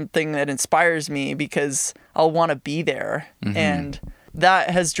on something that inspires me because I'll want to be there. And that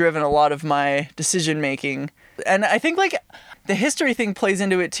has driven a lot of my decision making. And I think, like, the history thing plays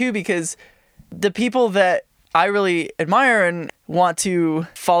into it too, because the people that I really admire and want to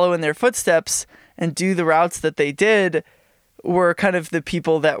follow in their footsteps and do the routes that they did were kind of the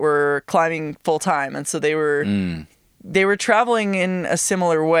people that were climbing full time. And so they were traveling in a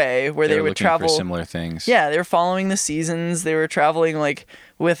similar way where they would travel for similar things. Yeah, they were following the seasons. They were traveling, like,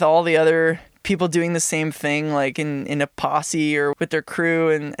 with all the other people doing the same thing, like in a posse or with their crew.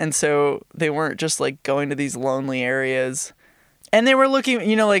 And so they weren't just, like, going to these lonely areas. And they were looking,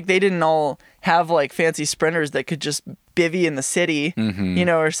 you know, like, they didn't all have, like, fancy sprinters that could just bivvy in the city, you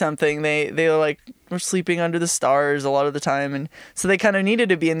know, or something. They were, like, were sleeping under the stars a lot of the time. And so they kind of needed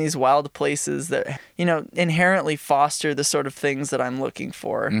to be in these wild places that, inherently foster the sort of things that I'm looking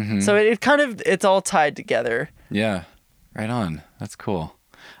for. Mm-hmm. So it's all tied together. Yeah. Right on. That's cool.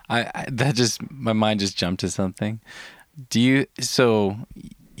 My mind just jumped to something. You've spoken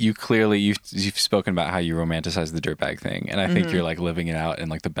about how you romanticize the dirtbag thing, and I think you're like living it out in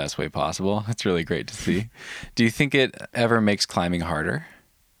like the best way possible. It's really great to see. Do you think it ever makes climbing harder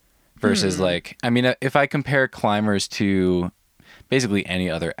versus if I compare climbers to basically any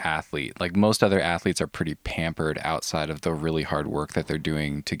other athlete, like most other athletes are pretty pampered outside of the really hard work that they're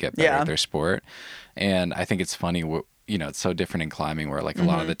doing to get better at their sport. And I think it's funny, it's so different in climbing where like a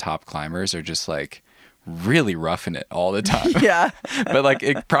lot of the top climbers are just like really roughing it all the time. Yeah. But like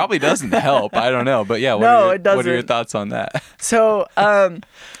it probably doesn't help. I don't know. But yeah, it doesn't. What are your thoughts on that? So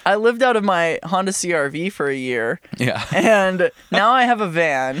I lived out of my Honda CR-V for a year. Yeah. And now I have a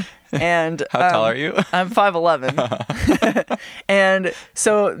van. And how tall are you? I'm 5'11". And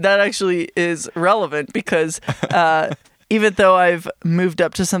so that actually is relevant because even though I've moved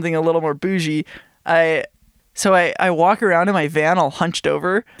up to something a little more bougie, I walk around in my van all hunched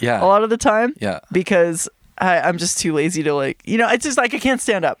over a lot of the time because I'm just too lazy to it's just like I can't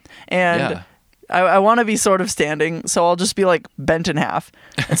stand up. And I want to be sort of standing, so I'll just be like bent in half.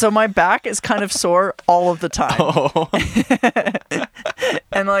 And so my back is kind of sore all of the time. Oh.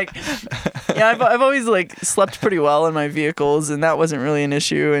 And I've always slept pretty well in my vehicles, and that wasn't really an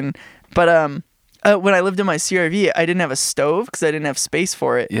issue. But when I lived in my CR-V, I didn't have a stove because I didn't have space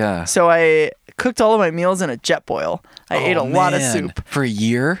for it. Yeah. So I cooked all of my meals in a jet boil. I ate a lot of soup. For a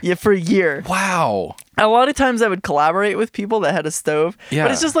year? Yeah, for a year. Wow. A lot of times I would collaborate with people that had a stove. Yeah.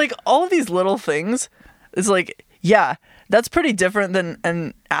 But it's just like all of these little things. It's like, that's pretty different than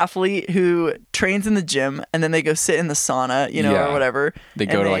an athlete who trains in the gym and then they go sit in the sauna, or whatever. They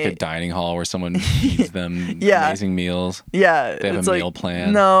go to like a dining hall where someone feeds them amazing meals. Yeah. They have a meal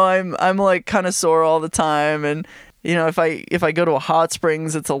plan. No, I'm like kind of sore all the time. And, if I go to a hot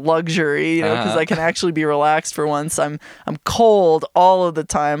springs, it's a luxury, because I can actually be relaxed for once. I'm cold all of the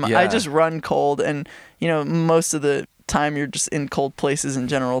time. Yeah. I just run cold, and, most of the time you're just in cold places in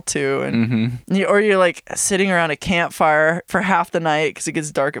general too, and or you're like sitting around a campfire for half the night because it gets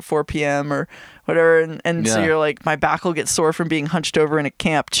dark at 4 p.m. or whatever, and so you're like, my back will get sore from being hunched over in a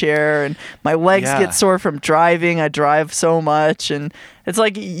camp chair, and my legs get sore from driving. I drive so much, and it's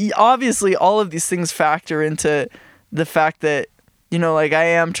like obviously all of these things factor into the fact that I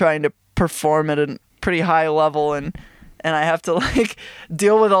am trying to perform at a pretty high level, and I have to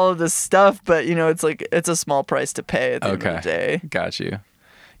deal with all of this stuff, but it's a small price to pay at the end of the day. Got you.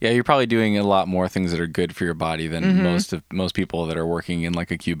 Yeah, you're probably doing a lot more things that are good for your body than most people that are working in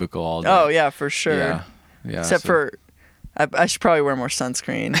like a cubicle all day. Oh yeah, for sure. Yeah. Except for I should probably wear more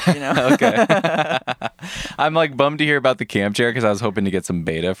sunscreen, Okay. I'm bummed to hear about the camp chair because I was hoping to get some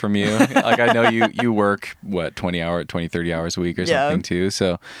beta from you. I know you work 30 hours a week or something too.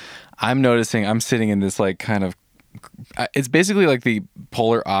 So I'm noticing I'm sitting in this kind of, it's basically like the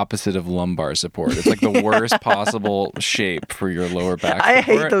polar opposite of lumbar support. It's like the worst possible shape for your lower back support. I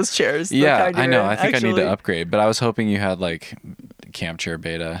hate those chairs. Yeah, I know. I think I need to upgrade, but I was hoping you had camp chair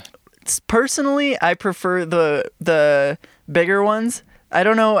beta. Personally, I prefer the bigger ones. I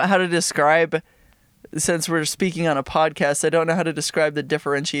don't know how to describe, since we're speaking on a podcast, I don't know how to describe the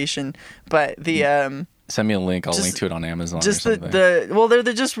differentiation, but the send me a link. I'll link to it on Amazon. Just or something.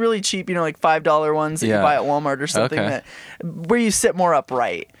 they're just really cheap, like $5 ones that you buy at Walmart or something, where you sit more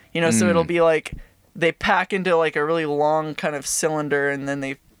upright. So it'll be they pack into a really long kind of cylinder, and then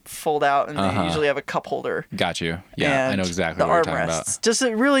they fold out, and they usually have a cup holder. Got you. Yeah, I know exactly what you're talking about. Just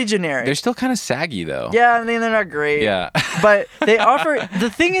really generic. They're still kind of saggy though. Yeah, I mean, they're not great. Yeah. But they offer, the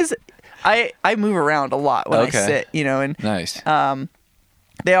thing is, I move around a lot when I sit, and nice.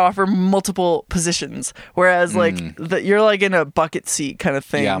 They offer multiple positions, whereas you're in a bucket seat kind of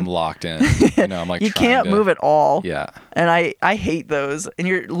thing. Yeah, I'm locked in. I'm you can't move at all. Yeah. And I hate those. And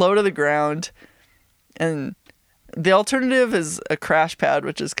you're low to the ground, and the alternative is a crash pad,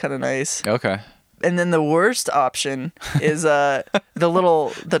 which is kind of nice. Okay. And then the worst option is the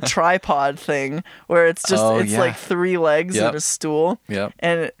tripod thing, where it's just like 3 legs and a stool,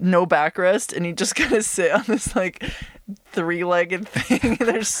 and no backrest, and you just gotta sit on this 3-legged thing.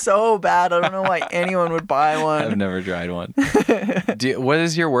 They're so bad. I don't know why anyone would buy one. I've never tried one. What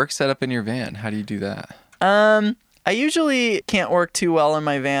is your work setup in your van? How do you do that? I usually can't work too well in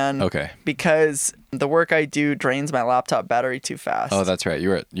my van. Okay. Because the work I do drains my laptop battery too fast. Oh, that's right.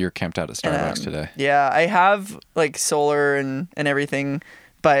 You're camped out at Starbucks today. Yeah, I have solar and everything,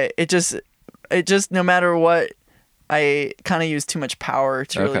 but it just no matter what, I kind of use too much power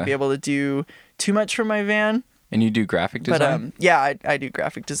to really be able to do too much from my van. And you do graphic design? But yeah, I do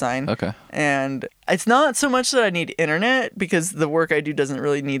graphic design. Okay. And it's not so much that I need internet, because the work I do doesn't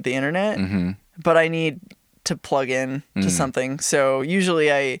really need the internet, but I need to plug in to something. So usually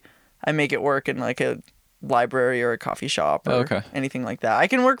I make it work in like a library or a coffee shop or anything like that. I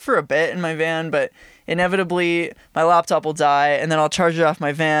can work for a bit in my van, but inevitably my laptop will die, and then I'll charge it off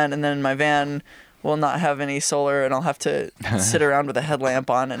my van, and then my van will not have any solar, and I'll have to sit around with a headlamp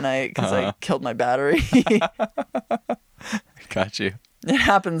on at night because I killed my battery. Got you. It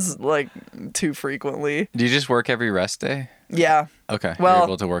happens like too frequently. Do you just work every rest day? Yeah. Okay. Well, you're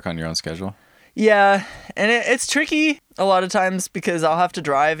able to work on your own schedule? Yeah, and it's tricky a lot of times because I'll have to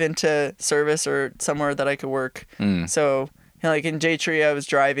drive into service or somewhere that I could work. So, like in J-Tree, I was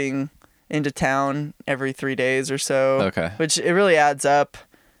driving into town every 3 days or so. Okay. Which it really adds up.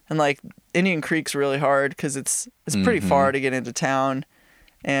 And like Indian Creek's really hard because it's pretty far to get into town.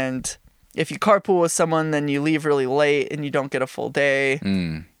 And if you carpool with someone, then you leave really late and you don't get a full day.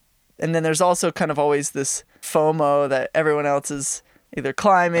 And then there's also kind of always this FOMO that everyone else is either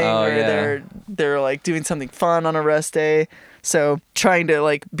climbing or they're like doing something fun on a rest day. So trying to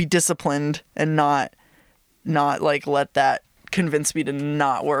like be disciplined and not like let that convince me to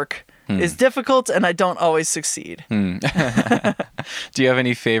not work is difficult, and I don't always succeed. Do you have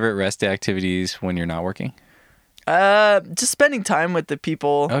any favorite rest day activities when you're not working? Just spending time with the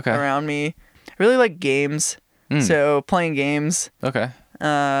people around me. I really like games. So playing games. Okay.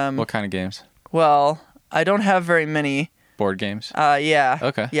 What kind of games? Well, I don't have very many. Board games? Yeah.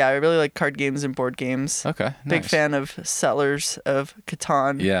 Okay. Yeah, I really like card games and board games. Okay. Big Nice. fan of Settlers of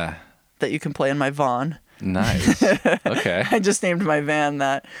Catan. Yeah. That you can play in my Vaughn. Nice. Okay. I just named my van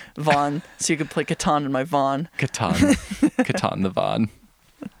that Vaughn, so you could play Catan in my Vaughn. Catan the Vaughn.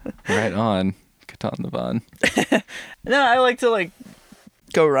 Right on. Catan the Vaughn. No, I like to like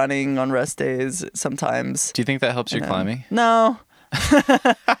go running on rest days sometimes. Do you think that helps your climbing? No.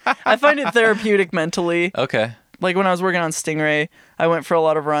 I find it therapeutic mentally. Okay. Like when I was working on Stingray, I went for a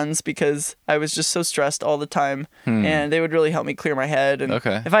lot of runs because I was just so stressed all the time, and they would really help me clear my head. And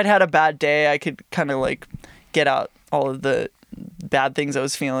if I'd had a bad day, I could kind of like get out all of the bad things I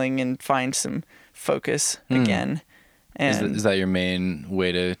was feeling and find some focus again. And is that your main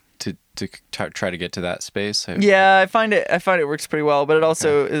way to try to get to that space? Yeah, I find it works pretty well, but it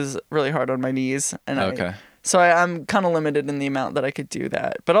also is really hard on my knees. And so I'm kind of limited in the amount that I could do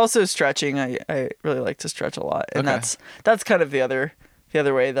that. But also stretching, I really like to stretch a lot. And that's kind of the other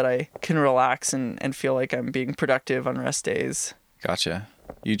way that I can relax and feel like I'm being productive on rest days. Gotcha.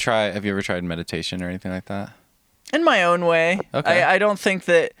 Have you ever tried meditation or anything like that? In my own way. Okay. I don't think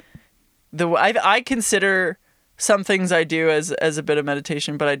that I consider some things I do as a bit of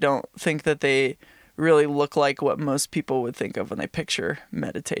meditation, but I don't think that they really look like what most people would think of when they picture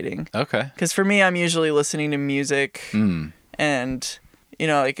meditating. Okay. Because for me, I'm usually listening to music and,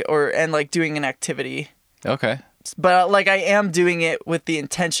 like doing an activity. Okay. But like I am doing it with the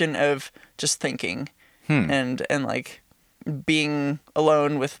intention of just thinking and like being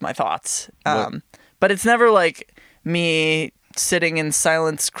alone with my thoughts. But it's never like me sitting in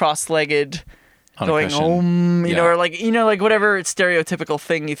silence, cross-legged, going home, or like whatever stereotypical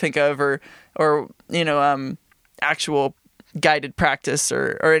thing you think of, or actual guided practice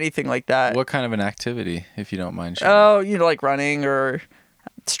or anything like that. What kind of an activity, if you don't mind sharing? Oh, like running or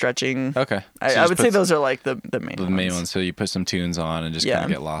stretching. Okay. I would say those are like the main ones. The main ones. So you put some tunes on and just kind of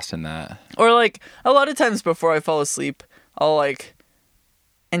get lost in that. Or like a lot of times before I fall asleep, I'll like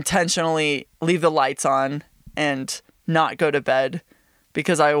intentionally leave the lights on and not go to bed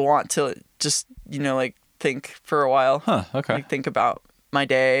because I want to just, like think for a while. Huh, okay. Like think about my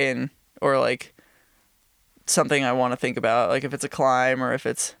day or like something I want to think about, like if it's a climb or if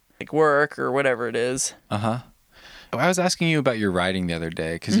it's like work or whatever it is. Uh-huh. I was asking you about your writing the other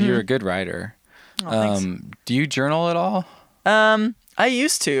day because you're a good writer. Oh, thanks. Do you journal at all? I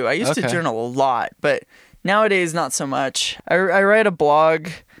used to. I used to journal a lot, but nowadays not so much. I write a blog,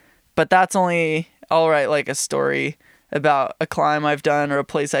 but that's only, I'll write like a story about a climb I've done or a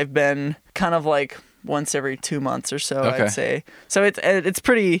place I've been kind of like once every 2 months or so, I'd say. So it's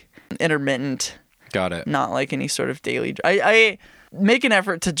pretty intermittent. Got it. Not like any sort of daily. I make an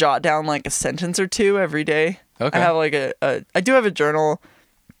effort to jot down like a sentence or two every day. Okay. I have like I do have a journal,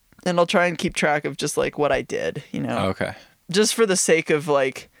 and I'll try and keep track of just like what I did, Okay. Just for the sake of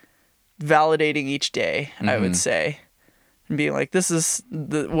like validating each day, I would say, and being like, this is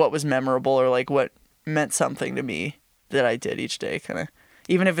what was memorable or like what meant something to me that I did each day, kind of.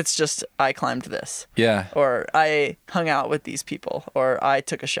 Even if it's just I climbed this. Yeah. Or I hung out with these people, or I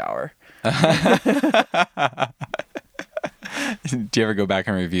took a shower. Do you ever go back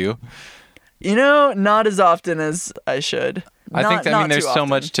and review? Not as often as I should. I think that, not there's too so often.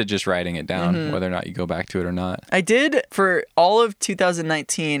 much to just writing it down, whether or not you go back to it or not. I did for all of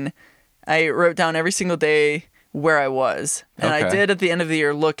 2019. I wrote down every single day where I was. And I Okay. did at the end of the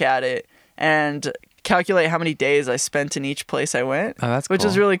year look at it and calculate how many days I spent in each place I went. Oh, that's which cool.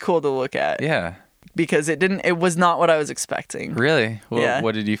 is really cool to look at. Yeah. Because it was not what I was expecting. Really? Yeah.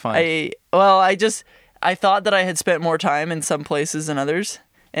 What did you find? I thought that I had spent more time in some places than others,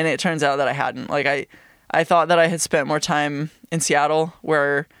 and it turns out that I hadn't. Like I thought that I had spent more time in Seattle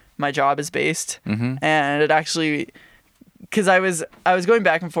where my job is based. And it actually, because I was going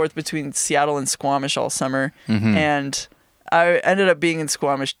back and forth between Seattle and Squamish all summer, and I ended up being in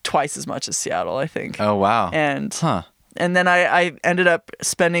Squamish twice as much as Seattle, I think. Oh, wow. And then I ended up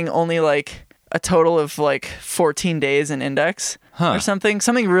spending only like a total of like 14 days in Index or something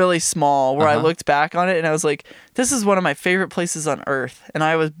really small where I looked back on it and I was like, this is one of my favorite places on earth. And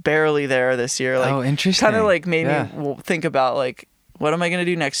I was barely there this year. Like, oh, interesting. Kind of like made me think about like, what am I going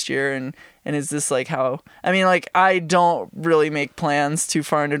to do next year? And is this like how, like I don't really make plans too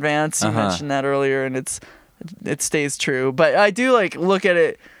far in advance. You mentioned that earlier and it stays true, but I do like look at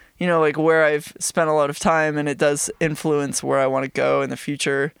it, like where I've spent a lot of time, and it does influence where I want to go in the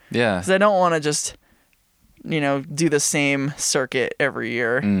future. Yeah. Because I don't want to just, do the same circuit every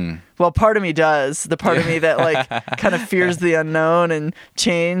year. Well, part of me does. The part of me that like kind of fears the unknown and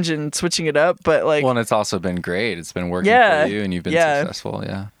change and switching it up. But like, well, and it's also been great. It's been working for you, and you've been successful.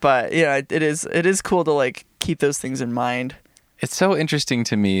 Yeah. But it is cool to like keep those things in mind. It's so interesting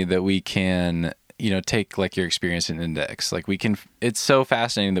to me that we can, take like your experience in Index. Like it's so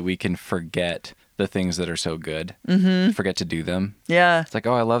fascinating that we can forget the things that are so good, forget to do them. Yeah. It's like,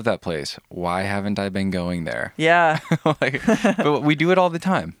 oh, I love that place. Why haven't I been going there? Yeah. But we do it all the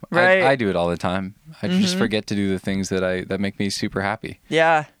time. Right. I do it all the time. I just forget to do the things that make me super happy.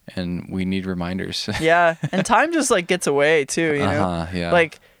 Yeah. And we need reminders. Yeah. And time just like gets away too, Yeah.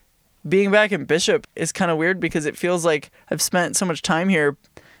 Like being back in Bishop is kind of weird because it feels like I've spent so much time here,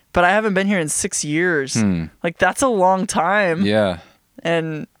 but I haven't been here in 6 years. Like that's a long time. Yeah.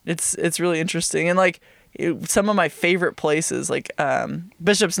 And it's really interesting. And like some of my favorite places, like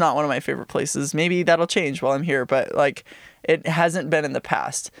Bishop's not one of my favorite places. Maybe that'll change while I'm here, but like it hasn't been in the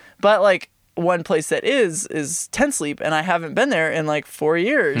past. But like one place that is Tent Sleep, and I haven't been there in like 4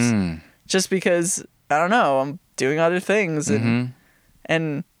 years, just because I don't know, I'm doing other things, and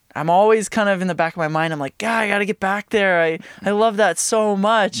I'm always kind of in the back of my mind. I'm like, God, I got to get back there. I love that so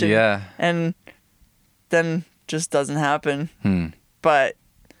much. And then just doesn't happen. But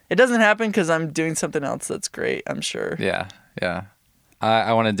it doesn't happen because I'm doing something else that's great, I'm sure. Yeah. Yeah.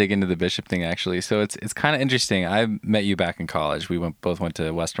 I want to dig into the Bishop thing, actually. So it's kind of interesting. I met you back in college. We both went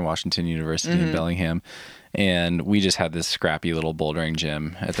to Western Washington University in Bellingham, and we just had this scrappy little bouldering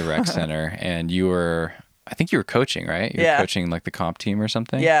gym at the rec center. And I think you were coaching, right? You were coaching like the comp team or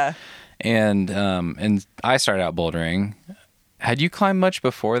something? Yeah. And I started out bouldering. Had you climbed much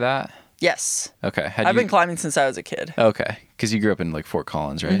before that? Yes. Okay. I've been climbing since I was a kid. Okay. Because you grew up in like Fort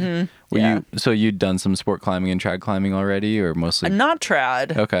Collins, right? So you'd done some sport climbing and trad climbing already, or mostly? Not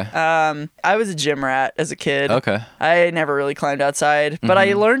trad. Okay. I was a gym rat as a kid. Okay. I never really climbed outside, but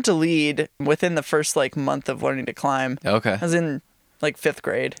I learned to lead within the first like month of learning to climb. Okay. I was in like 5th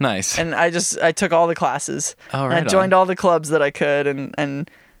grade. Nice. And I took all the classes. Oh, and right I joined all the clubs that I could and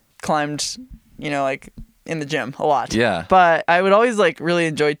climbed, like in the gym a lot. Yeah. But I would always like really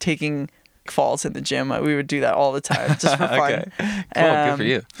enjoy taking falls in the gym. We would do that all the time just for fun. Okay. Cool. Good for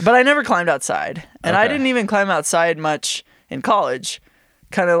you. But I never climbed outside. And I Okay. didn't even climb outside much in college.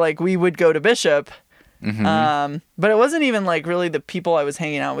 Kind of like we would go to Bishop. But it wasn't even like really the people I was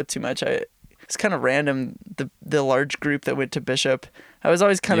hanging out with too much. It's kind of random, the large group that went to Bishop. I was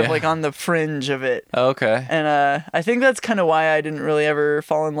always kind of like on the fringe of it. Okay. And I think that's kind of why I didn't really ever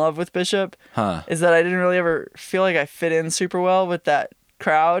fall in love with Bishop. Is that I didn't really ever feel like I fit in super well with that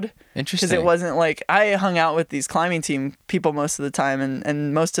crowd. Interesting. Because it wasn't like I hung out with these climbing team people most of the time,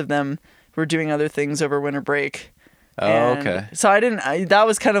 and most of them were doing other things over winter break. Okay. So that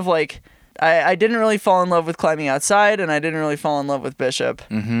was kind of like, I didn't really fall in love with climbing outside, and I didn't really fall in love with Bishop.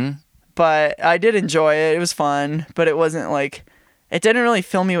 But I did enjoy it. It was fun, but it wasn't like, it didn't really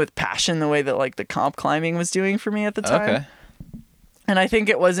fill me with passion the way that like the comp climbing was doing for me at the time. Okay. And I think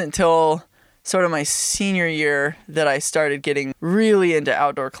it wasn't until sort of my senior year that I started getting really into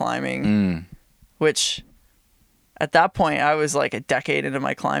outdoor climbing, which at that point I was like a decade into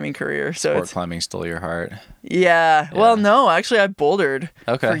my climbing career. So Sport climbing stole your heart. Yeah. Well, no, actually I bouldered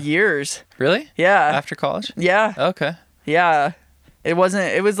for years. Really? Yeah. After college? Yeah. Okay. Yeah. It was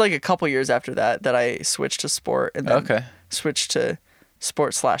like a couple years after that I switched to sport and then switched to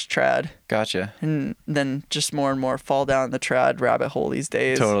sport/trad. Gotcha. And then just more and more fall down the trad rabbit hole these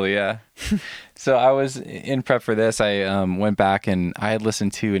days. Totally, yeah. So I was in prep for this. I went back and I had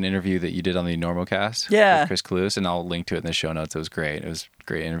listened to an interview that you did on the Normalcast with Chris Kalous, and I'll link to it in the show notes. It was great. It was a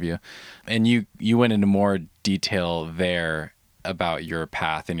great interview. And you went into more detail there about your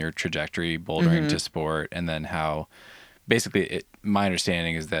path and your trajectory bouldering to sport, and then how basically my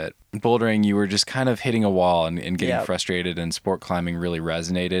understanding is that bouldering, you were just kind of hitting a wall and getting frustrated, and sport climbing really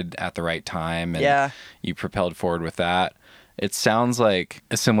resonated at the right time, and you propelled forward with that. It sounds like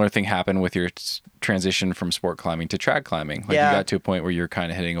a similar thing happened with your transition from sport climbing to trad climbing. Like you got to a point where you're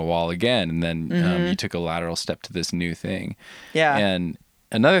kind of hitting a wall again, and then you took a lateral step to this new thing. Yeah. And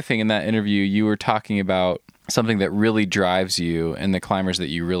another thing in that interview, you were talking about something that really drives you, and the climbers that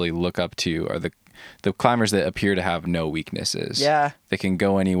you really look up to are the climbers that appear to have no weaknesses. Yeah. They can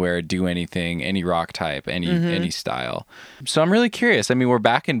go anywhere, do anything, any rock type, any style. So I'm really curious. I mean, we're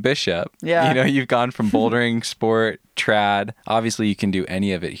back in Bishop. Yeah. You know, you've gone from bouldering, sport, trad. Obviously, you can do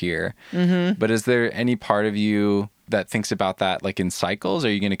any of it here. But is there any part of you that thinks about that like in cycles?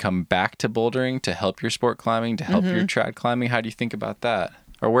 Are you going to come back to bouldering to help your sport climbing, to help your trad climbing? How do you think about that?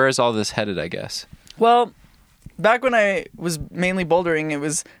 Or where is all this headed, I guess? Well, back when I was mainly bouldering, it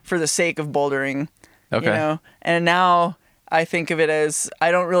was for the sake of bouldering. Okay. You know? And now I think of it as,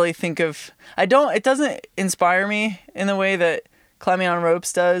 it doesn't inspire me in the way that climbing on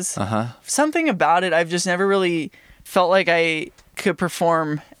ropes does. Something about it, I've just never really felt like I could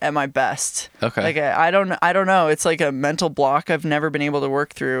perform at my best. Okay. Like I don't know. It's like a mental block I've never been able to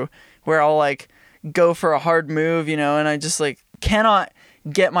work through, where I'll like go for a hard move, you know, and I just like cannot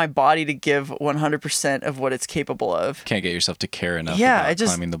get my body to give 100% of what it's capable of. Can't get yourself to care enough about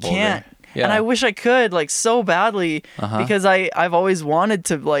climbing the boulder. Can't. Yeah. And I wish I could, like, so badly, because I've always wanted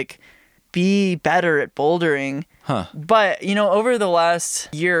to, like, be better at bouldering. But, you know, over the last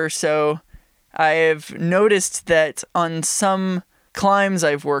year or so, I've noticed that on some climbs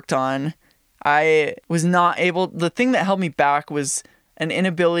I've worked on, I was not able... The thing that held me back was an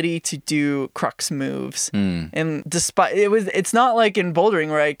inability to do crux moves. And despite... It's not like in bouldering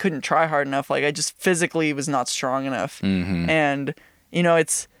where I couldn't try hard enough. Like, I just physically was not strong enough. And, you know,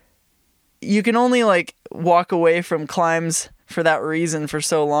 you can only like walk away from climbs for that reason for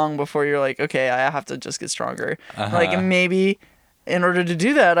so long before you're like, okay, I have to just get stronger. Like, and maybe in order to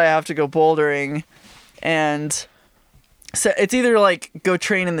do that, I have to go bouldering. And so it's either like go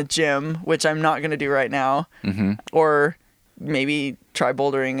train in the gym, which I'm not going to do right now, or maybe try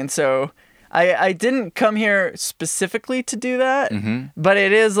bouldering. And so I didn't come here specifically to do that, but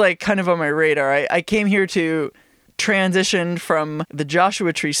it is like kind of on my radar. I came here to transition from the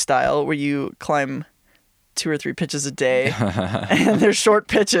Joshua Tree style, where you climb 2 or 3 pitches a day and they're short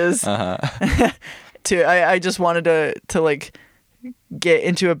pitches, to I just wanted to like get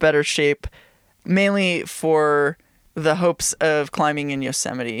into a better shape, mainly for the hopes of climbing in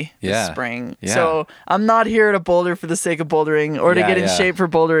Yosemite this spring. So I'm not here to boulder for the sake of bouldering or to get in shape for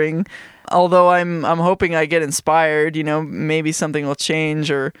bouldering. Although I'm hoping I get inspired, you know, maybe something will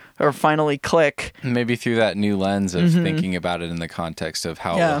change or finally click. Maybe through that new lens of thinking about it in the context of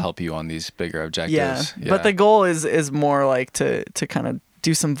how it will help you on these bigger objectives. Yeah. But the goal is more like to kind of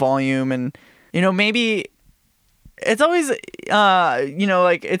do some volume, and, you know, maybe it's always, you know,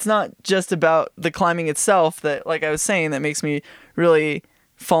 like it's not just about the climbing itself that, like I was saying, that makes me really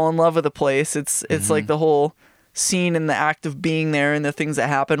fall in love with a place. It's like the whole scene and the act of being there and the things that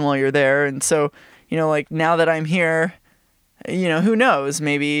happen while you're there. And so, you know, like now that I'm here, you know, who knows,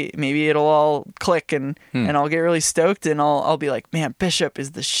 maybe it'll all click and I'll get really stoked and I'll be like, man, Bishop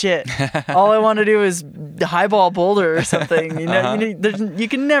is the shit. All I want to do is highball boulder or something. You know, you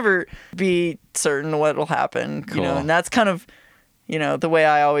can never be certain what'll happen, you know, and that's kind of, you know, the way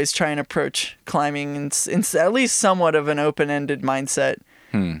I always try and approach climbing, in at least somewhat of an open-ended mindset.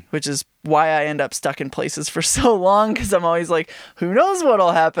 Which is why I end up stuck in places for so long, because I'm always like, who knows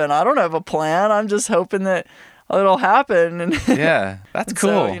what'll happen? I don't have a plan. I'm just hoping that it'll happen. And yeah, that's cool.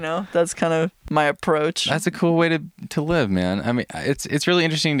 So, you know, that's kind of my approach. That's a cool way to live, man. I mean, it's really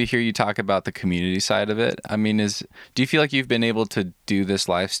interesting to hear you talk about the community side of it. I mean, do you feel like you've been able to do this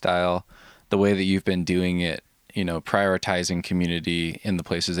lifestyle the way that you've been doing it, you know, prioritizing community in the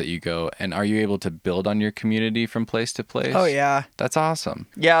places that you go? And are you able to build on your community from place to place? Oh, yeah. That's awesome.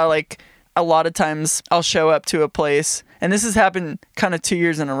 Yeah, like a lot of times I'll show up to a place, and this has happened kind of 2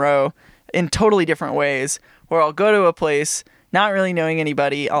 years in a row in totally different ways, where I'll go to a place not really knowing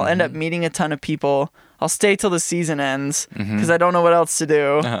anybody. I'll end up meeting a ton of people. I'll stay till the season ends because I don't know what else to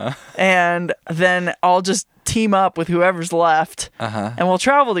do. Uh-huh. And then I'll just team up with whoever's left and we'll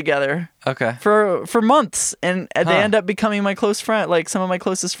travel together Okay. for months. And they end up becoming my close friend, like some of my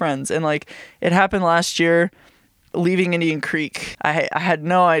closest friends. And like it happened last year leaving Indian Creek. I had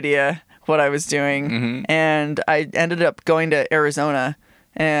no idea what I was doing. And I ended up going to Arizona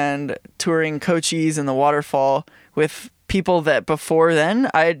and touring Cochise and the waterfall with people that before then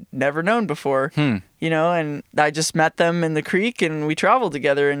I'd never known before, you know, and I just met them in the creek and we traveled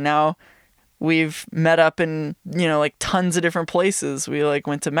together, and now we've met up in, you know, like tons of different places. We like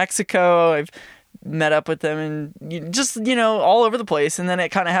went to Mexico. I've met up with them and just, you know, all over the place. And then it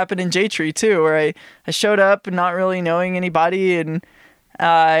kind of happened in J-Tree too, where I showed up not really knowing anybody, and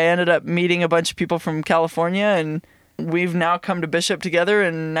I ended up meeting a bunch of people from California, and we've now come to Bishop together,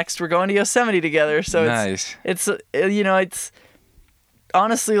 and next we're going to Yosemite together. So Nice. it's you know, it's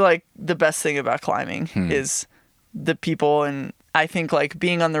honestly like the best thing about climbing is the people. And I think like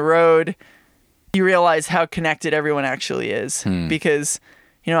being on the road, you realize how connected everyone actually is, because,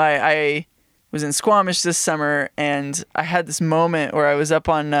 you know, I was in Squamish this summer, and I had this moment where I was up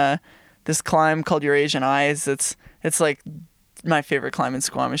on this climb called Eurasian Eyes. It's like my favorite climb in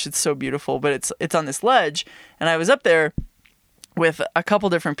Squamish. It's so beautiful, but it's on this ledge, and I was up there with a couple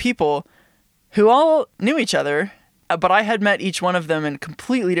different people who all knew each other, but I had met each one of them in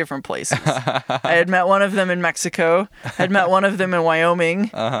completely different places. I had met one of them in Mexico. I had met one of them in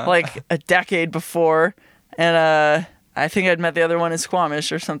Wyoming like a decade before, and I think I'd met the other one in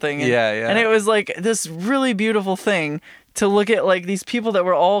Squamish or something. And, Yeah. And it was like this really beautiful thing to look at, like these people that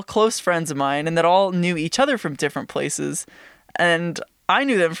were all close friends of mine and that all knew each other from different places. And I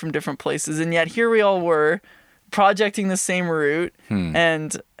knew them from different places, and yet here we all were projecting the same route.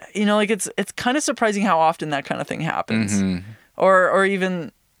 And, you know, like it's kind of surprising how often that kind of thing happens. Or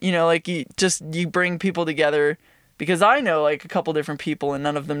even, you know, like you bring people together, because I know like a couple different people and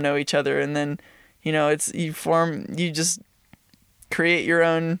none of them know each other. And then, you know, you just create your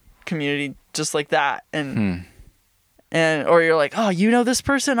own community just like that. And or you're like, oh, you know this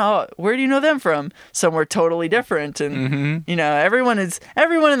person? Oh, where do you know them from? Somewhere totally different. And you know, everyone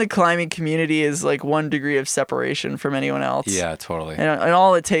in the climbing community is like 1 degree of separation from anyone else. Yeah, totally. And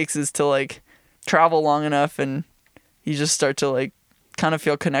all it takes is to like travel long enough, and you just start to like kind of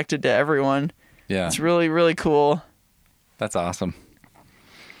feel connected to everyone. Yeah. It's really, really cool. That's awesome.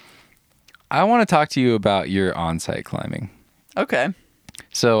 I want to talk to you about your on-site climbing. Okay.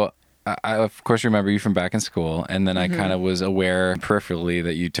 So I of course remember you from back in school, and then I kind of was aware peripherally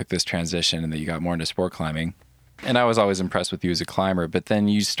that you took this transition and that you got more into sport climbing. And I was always impressed with you as a climber, but then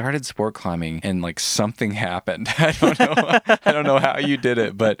you started sport climbing and like something happened. I don't know how you did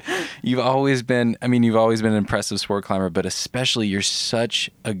it, but you've always been an impressive sport climber, but especially you're such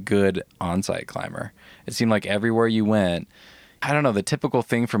a good on-site climber. It seemed like everywhere you went, I don't know, the typical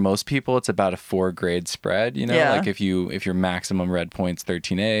thing for most people, it's about a 4-grade spread, you know, like if your maximum red point's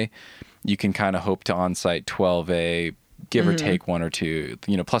 13A, you can kind of hope to on-site 12A, give or take 1 or 2,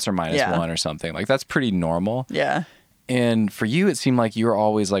 you know, plus or minus 1 or something. Like that's pretty normal. Yeah. And for you, it seemed like you were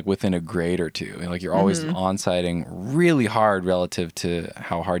always like within a grade or 2. Like you're always on-siting really hard relative to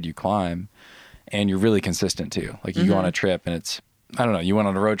how hard you climb. And you're really consistent too. Like you go on a trip and it's, I don't know, you went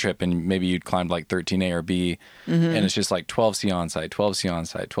on a road trip and maybe you'd climbed like 13A or B, and it's just like 12C on-site, 12C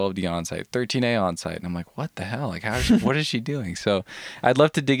on-site, 12D on-site, 13A on-site. And I'm like, what the hell? Like, what is she doing? So I'd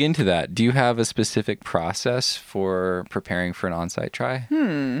love to dig into that. Do you have a specific process for preparing for an on-site try?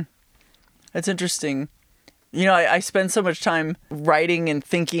 That's interesting. You know, I spend so much time writing and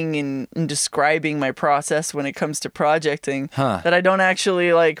thinking and describing my process when it comes to projecting that I don't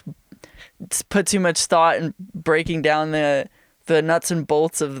actually like put too much thought in breaking down the nuts and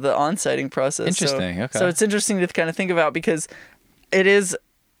bolts of the on-siting process. Interesting. Okay. So it's interesting to kind of think about, because it is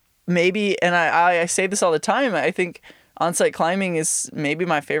maybe, and I say this all the time, I think on-site climbing is maybe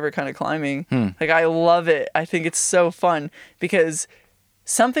my favorite kind of climbing. Like I love it. I think it's so fun because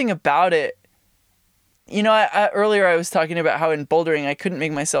something about it, you know, earlier I was talking about how in bouldering I couldn't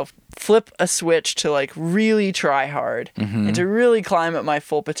make myself flip a switch to like really try hard and to really climb at my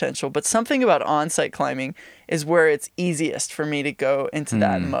full potential. But something about on-site climbing is where it's easiest for me to go into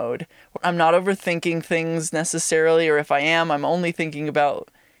that mode. I'm not overthinking things necessarily, or if I am, I'm only thinking about,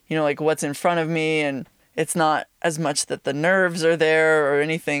 you know, like what's in front of me, and it's not as much that the nerves are there or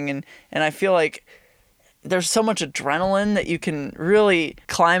anything. And I feel like there's so much adrenaline that you can really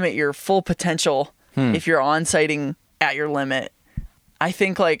climb at your full potential if you're on-siting at your limit. I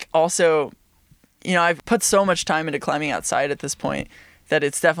think like also, you know, I've put so much time into climbing outside at this point that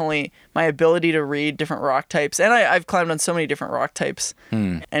it's definitely my ability to read different rock types. And I've climbed on so many different rock types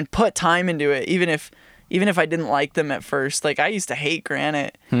and put time into it. Even if, even if I didn't like them at first, like I used to hate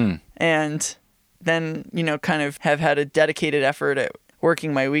granite. And then, you know, kind of have had a dedicated effort at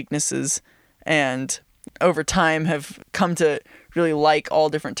working my weaknesses, and over time have come to really like all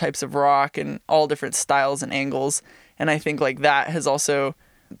different types of rock and all different styles and angles. And I think like that has also,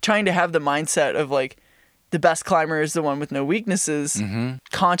 trying to have the mindset of like the best climber is the one with no weaknesses,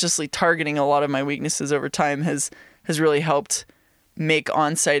 consciously targeting a lot of my weaknesses over time has really helped make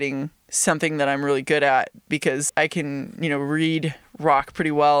on-sighting something that I'm really good at, because I can, you know, read rock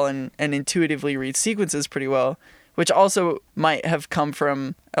pretty well and intuitively read sequences pretty well, which also might have come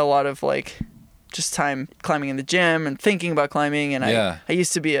from a lot of like just time climbing in the gym and thinking about climbing. And I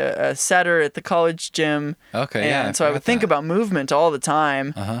used to be a setter at the college gym. Okay. And so I would think about movement all the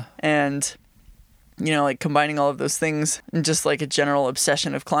time. And, you know, like combining all of those things and just like a general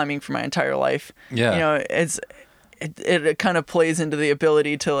obsession of climbing for my entire life. Yeah. You know, it kind of plays into the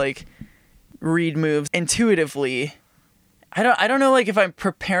ability to like read moves intuitively. I don't know, like if I'm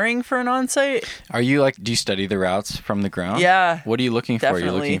preparing for an on-site. Are you like, do you study the routes from the ground? Yeah. What are you looking for? Definitely.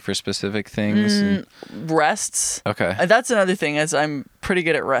 Are you looking for specific things? Rests. Okay. That's another thing, is I'm pretty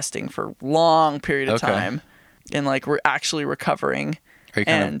good at resting for a long period of time, and like we're actually recovering. Are you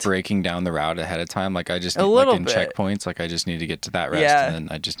kind of breaking down the route ahead of time? Like I just need, a little like in bit. Checkpoints, like I just need to get to that rest, and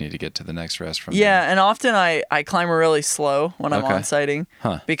then I just need to get to the next rest from there. And often I climb really slow when I'm on-sighting,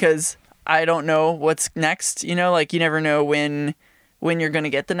 because I don't know what's next, you know, like you never know when you're going to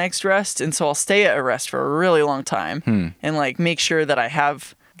get the next rest. And so I'll stay at a rest for a really long time and like make sure that I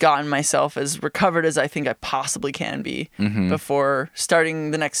have gotten myself as recovered as I think I possibly can be before starting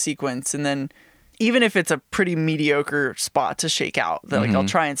the next sequence. And then even if it's a pretty mediocre spot to shake out, that like I'll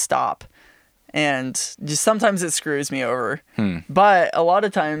try and stop. And just sometimes it screws me over. But a lot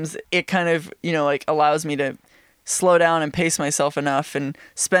of times it kind of, you know, like allows me to slow down and pace myself enough and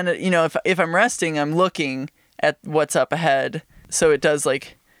spend it, you know, if I'm resting, I'm looking at what's up ahead. So it does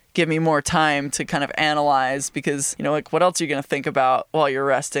like give me more time to kind of analyze, because, you know, like what else are you going to think about while you're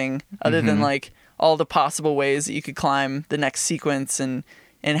resting other than like all the possible ways that you could climb the next sequence and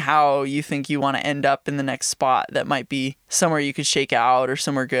how you think you want to end up in the next spot that might be somewhere you could shake out or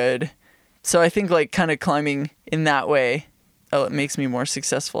somewhere good. So I think like kind of climbing in that way, it makes me more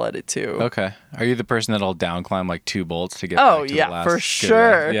successful at it too. Okay. Are you the person that'll down climb like 2 bolts to get back to the last? For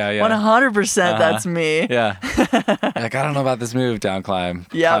sure. Yeah. 100% that's me. Yeah. Like, I don't know about this move, down climb.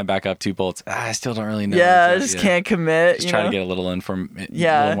 Climb back up 2 bolts. I still don't really know. Yeah, I just can't commit. Just try to get a little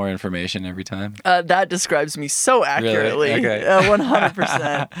little more information every time. That describes me so accurately. Really? Okay.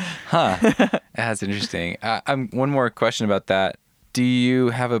 100%. That's interesting. One more question about that. Do you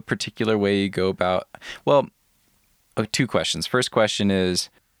have a particular way you go about... Well... 2 questions. First question is,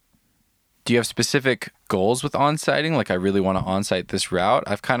 do you have specific goals with on-sighting? Like, I really want to on-site this route.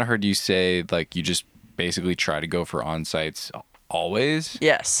 I've kind of heard you say, like, you just basically try to go for on-sites always.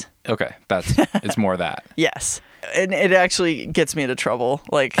 Yes. Okay. It's more that. Yes. And it actually gets me into trouble.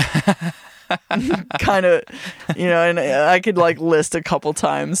 Like, kind of, you know, and I could like list a couple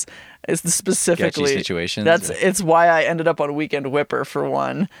times. It's specifically sketchy situations. It's why I ended up on Weekend Whipper for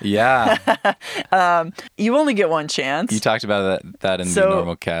one. Yeah. You only get one chance. You talked about that in the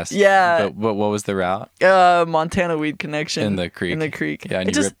normal cast. Yeah. But what was the route? Montana Weed Connection. In the creek. Yeah,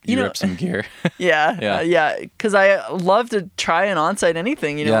 and you ripped some gear. Yeah. Because I love to try and on-site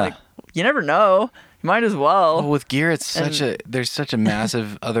anything. You know, like you never know. You might as well. Well, with gear, there's such a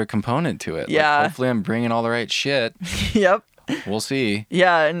massive other component to it. Yeah. Like, hopefully I'm bringing all the right shit. Yep. We'll see.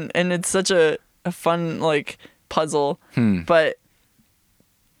 Yeah, and it's such a fun like puzzle. But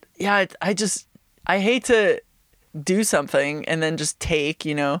yeah, I hate to do something and then just take,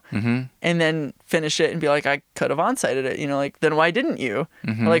 you know, and then finish it and be like, I could have on-sighted it, you know, like then why didn't you?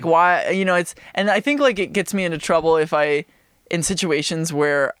 Or, like why, you know, and I think like it gets me into trouble in situations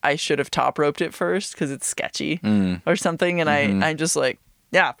where I should have top roped it first because it's sketchy or something, and I'm just like,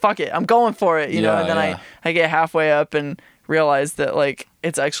 yeah, fuck it, I'm going for it, you know, and then I get halfway up and realize that like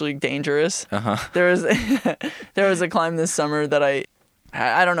it's actually dangerous. There was a climb this summer that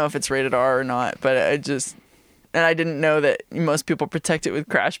I don't know if it's rated R or not, but I didn't know that most people protect it with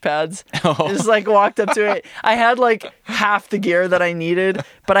crash pads. Just like walked up to it. I had like half the gear that I needed,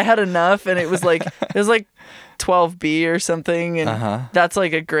 but I had enough, and it was like 12B or something, and that's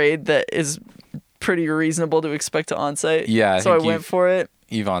like a grade that is pretty reasonable to expect to on-site. Yeah, so I went for it.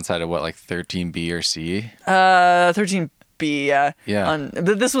 You've on-sighted what, like 13B or C? 13B, yeah. Yeah.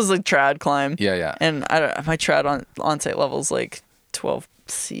 But this was like trad climb. Yeah. And my trad on-site level's like 12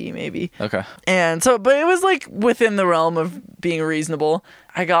 C maybe. Okay. And so, but it was like within the realm of being reasonable.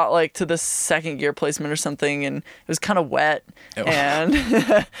 I got like to the second gear placement or something, and it was kind of wet, and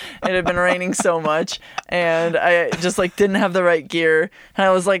it had been raining so much, and I just like didn't have the right gear, and I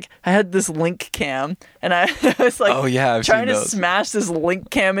was like, I had this link cam, and I was like, I've trying to seen those. smash this link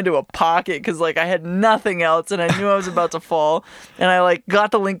cam into a pocket because like I had nothing else, and I knew I was about to fall, and I like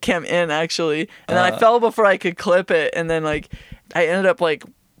got the link cam in actually, and then I fell before I could clip it, and then like I ended up like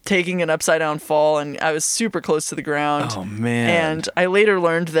taking an upside down fall, and I was super close to the ground. Oh man. And I later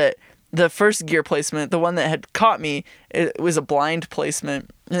learned that the first gear placement, the one that had caught me, it was a blind placement,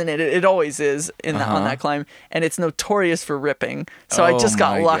 and it always is on that climb, and it's notorious for ripping. So I just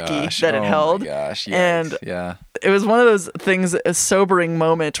got lucky that it held. Oh my gosh. Yikes. And yeah. it was one of those things, a sobering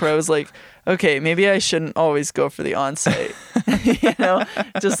moment where I was like, okay, maybe I shouldn't always go for the on-site,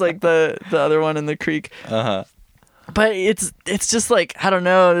 just like the other one in the creek. But it's just like, I don't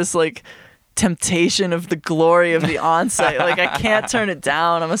know, this like temptation of the glory of the on-site. Like I can't turn it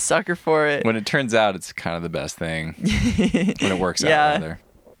down. I'm a sucker for it. When it turns out, it's kind of the best thing. When it works out, rather.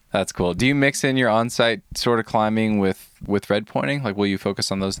 That's cool. Do you mix in your on-site sort of climbing with red pointing? Like, will you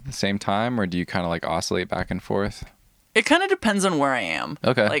focus on those at the same time, or do you kind of like oscillate back and forth? It kind of depends on where I am.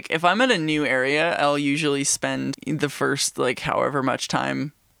 Okay. Like if I'm at a new area, I'll usually spend the first like however much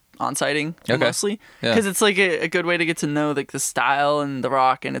time on-sighting mostly, because it's like a good way to get to know like the style and the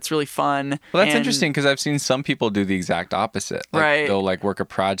rock, and it's really fun. Well, that's interesting, because I've seen some people do the exact opposite. Like, right. They'll like work a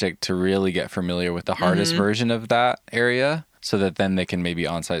project to really get familiar with the hardest version of that area, so that then they can maybe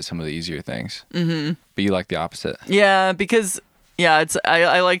on-site some of the easier things. Mm-hmm. But you like the opposite. Yeah, because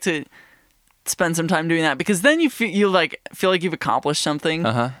I like to spend some time doing that, because then you feel like you've accomplished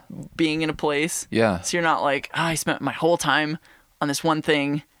something being in a place. Yeah. So you're not like, I spent my whole time on this one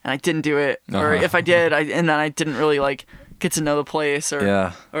thing and I didn't do it, or if I did, and then I didn't really like get to know the place,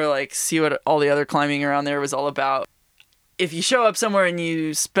 or like see what all the other climbing around there was all about. If you show up somewhere and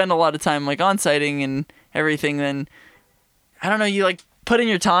you spend a lot of time like on-sighting and everything, then I don't know, you like put in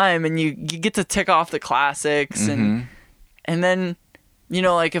your time and you get to tick off the classics, and then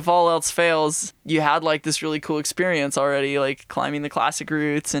like if all else fails, you had like this really cool experience already, like climbing the classic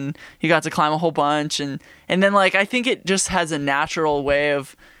routes, and you got to climb a whole bunch, and then like I think it just has a natural way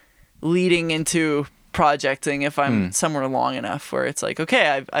of leading into projecting if I'm somewhere long enough, where it's like,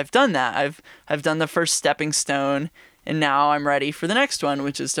 okay, I've done that, I've done the first stepping stone, and now I'm ready for the next one,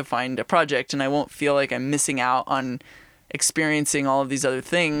 which is to find a project, and I won't feel like I'm missing out on experiencing all of these other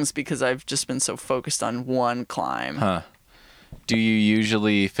things because I've just been so focused on one climb. Do you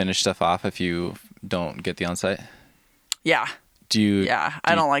usually finish stuff off if you don't get the on-site? Yeah.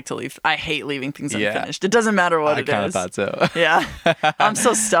 I don't like to leave. I hate leaving things unfinished. It doesn't matter what it is. I kind of thought so. Yeah. I'm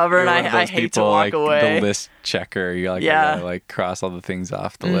so stubborn. I hate to walk away. The list checker. You're like, I gotta like cross all the things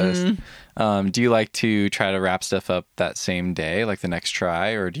off the list. Do you like to try to wrap stuff up that same day, like the next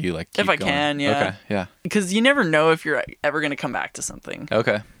try, or do you like keep if I going? can, yeah. Okay, yeah. Because you never know if you're ever going to come back to something.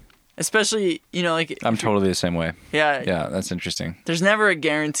 Okay. Especially, like... I'm totally the same way. Yeah. Yeah, that's interesting. There's never a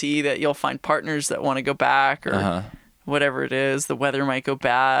guarantee that you'll find partners that want to go back, or whatever it is. The weather might go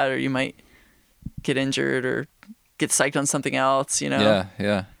bad, or you might get injured, or get psyched on something else,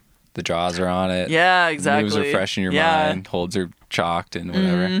 Yeah. The draws are on it. Yeah, exactly. Moves are fresh in your mind. Holds are chalked and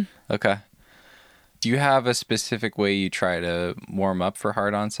whatever. Okay. Do you have a specific way you try to warm up for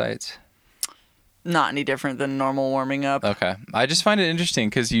hard on-sites? Not any different than normal warming up. Okay. I just find it interesting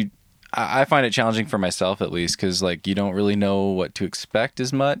because I find it challenging for myself, at least, because like you don't really know what to expect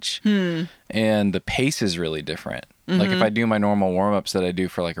as much, and the pace is really different. Like if I do my normal warm-ups that I do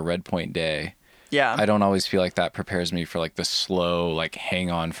for like a red point day, I don't always feel like that prepares me for like the slow, like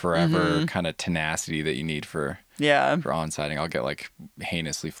hang on forever kind of tenacity that you need for on-sighting. I'll get like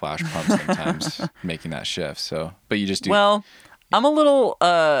heinously flash pumped sometimes making that shift. So, but you just do. Well, I'm a little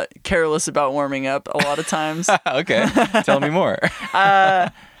careless about warming up a lot of times. Okay, tell me more.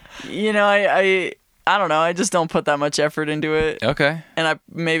 I don't know. I just don't put that much effort into it. Okay. And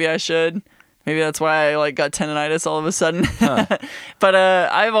maybe I should. Maybe that's why I like got tendonitis all of a sudden. But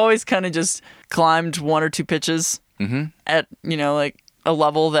I've always kind of just climbed one or two pitches at like a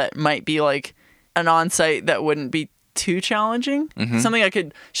level that might be like an on-site that wouldn't be too challenging. Something I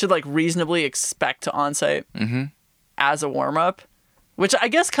should like reasonably expect to on-site as a warm-up, which I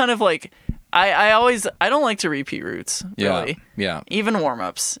guess kind of like I don't like to repeat routes, really. Yeah. Even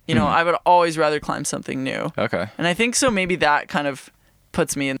warm-ups. I would always rather climb something new. Okay. And I think so maybe that kind of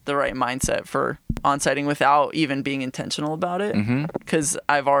puts me in the right mindset for on-sighting without even being intentional about it. Because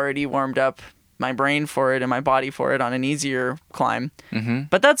I've already warmed up my brain for it and my body for it on an easier climb.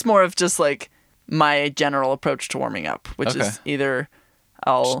 But that's more of just like my general approach to warming up, which is either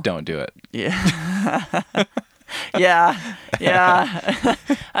Just don't do it. Yeah. yeah.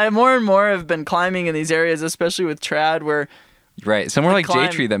 I more and more have been climbing in these areas, especially with trad, where Right. Somewhere like climb-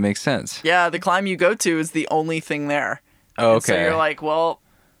 J-Tree, that makes sense. yeah, the climb you go to is the only thing there. Oh, And so okay. you're like, well,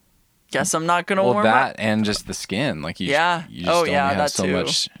 guess I'm not gonna Well, warm that up. and just the skin. Like you just Oh, only yeah, have that so too.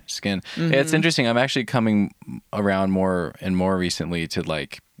 much skin. It's interesting. I'm actually coming around more and more recently to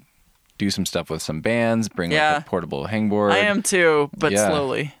like do some stuff with some bands, bring Yeah. like a portable hangboard. I am too, but Yeah.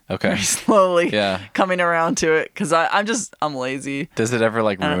 slowly. Okay. Very slowly. Yeah. Coming around to it because I'm lazy. Does it ever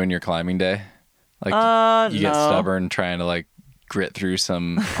like ruin your climbing day? Like you get no. stubborn trying to like grit through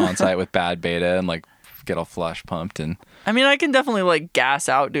some on-site with bad beta and like get all flush pumped and I mean, I can definitely like gas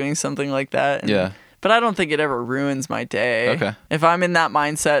out doing something like that. Yeah. But I don't think it ever ruins my day. Okay. If I'm in that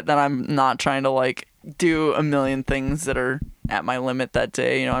mindset, then I'm not trying to like do a million things that are at my limit that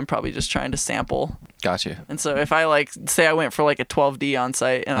day. You know, I'm probably just trying to sample. got you. And so if I like say I went for like a 12D on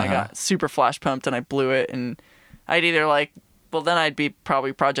site and I got super flash pumped and I blew it, and I'd either like, well, then I'd be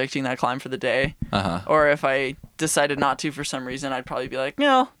probably projecting that climb for the day. Or if I decided not to for some reason, I'd probably be like,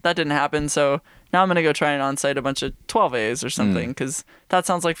 no, that didn't happen. So now I'm going to go try and on-site a bunch of 12As or something because that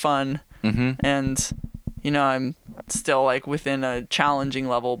sounds like fun. And, you know, I'm still like within a challenging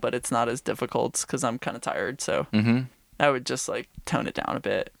level, but it's not as difficult because I'm kind of tired. So I would just like tone it down a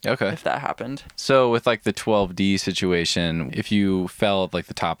bit Okay. if that happened. So with like the 12D situation, if you fell at like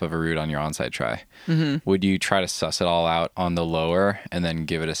the top of a route on your on-site try, would you try to suss it all out on the lower and then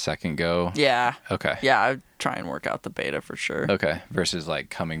give it a second go? Yeah. Okay. Yeah, I'd try and work out the beta for sure. Okay. Versus like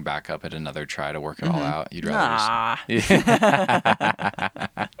coming back up at another try to work it all out. You'd rather Nah. just...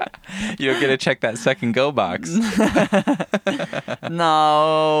 You don't get to check that second go box.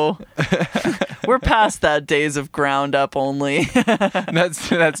 No. We're past that days of ground up only.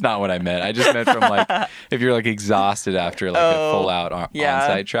 That's not what I meant. I just meant from like if you're like exhausted after like a full out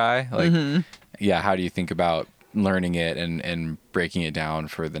on-site try, like yeah, how do you think about learning it and breaking it down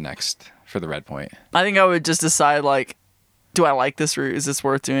for the red point? I think I would just decide like, do I like this route? Is this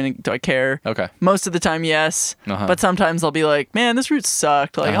worth doing? Do I care? Okay. Most of the time, yes. But sometimes I'll be like, man, this route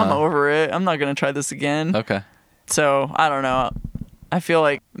sucked. Like, I'm over it. I'm not going to try this again. Okay. So, I don't know. I feel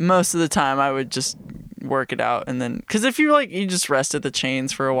like most of the time I would just work it out. And then, because if you're like, you just rest at the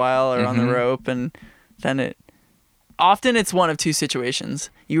chains for a while or on the rope, and then often it's one of two situations.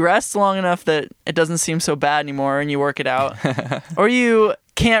 You rest long enough that it doesn't seem so bad anymore and you work it out. Or you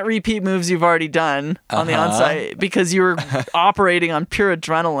can't repeat moves you've already done on the onsite because you were operating on pure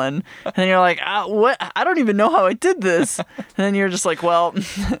adrenaline. And you're like, what? I don't even know how I did this. And then you're just like, well,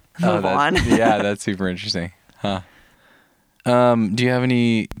 move on. Yeah, that's super interesting. Huh. Do you have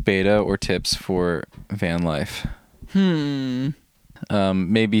any beta or tips for van life?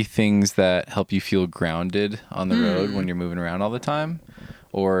 Maybe things that help you feel grounded on the road when you're moving around all the time?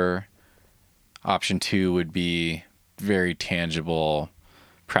 Or option 2 would be very tangible,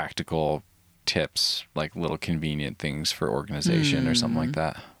 practical tips, like little convenient things for organization or something like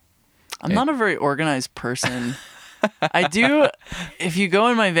that. I'm not a very organized person. I do. If you go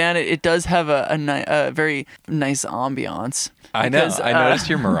in my van, it does have a very nice ambiance. I know. I noticed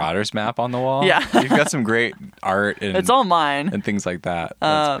your Marauders map on the wall. Yeah. You've got some great art and It's all mine. and things like that.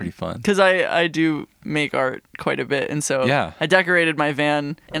 That's pretty fun. Because I do make art quite a bit. And so Yeah. I decorated my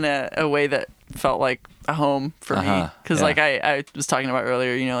van in a way that felt like a home for me. Because like I was talking about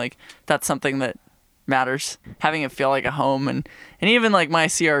earlier, you know, like that's something that matters. Having it feel like a home. And even like my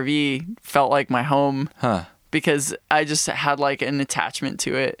CRV felt like my home. Because I just had like an attachment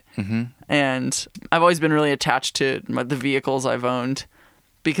to it. And I've always been really attached to the vehicles I've owned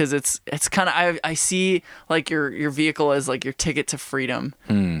because it's kind of, I see like your vehicle as like your ticket to freedom.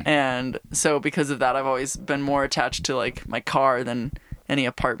 And so because of that, I've always been more attached to like my car than any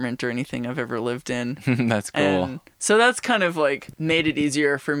apartment or anything I've ever lived in. That's cool. And so that's kind of like made it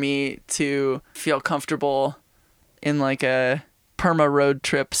easier for me to feel comfortable in like a perma road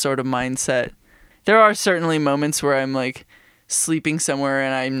trip sort of mindset. There are certainly moments where I'm like sleeping somewhere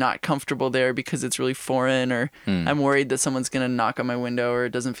and I'm not comfortable there because it's really foreign, or I'm worried that someone's going to knock on my window, or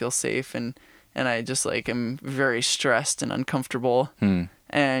it doesn't feel safe. And I just like am very stressed and uncomfortable.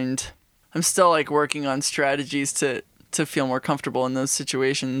 And I'm still like working on strategies to feel more comfortable in those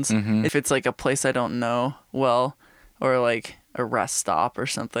situations. If it's like a place I don't know well, or like a rest stop or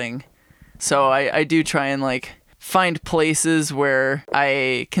something. So I do try and like find places where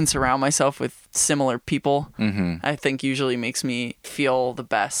I can surround myself with similar people. I think usually makes me feel the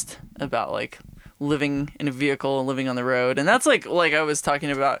best about like living in a vehicle and living on the road. And that's like I was talking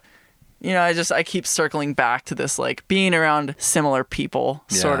about, you know, I keep circling back to this like being around similar people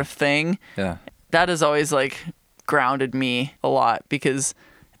sort of thing. Yeah. That is always like grounded me a lot because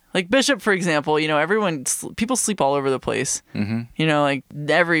like Bishop, for example, you know, people sleep all over the place, you know, like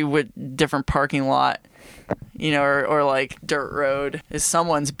every different parking lot, you know, or like dirt road is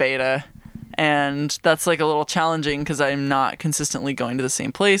someone's beta. And that's like a little challenging because I'm not consistently going to the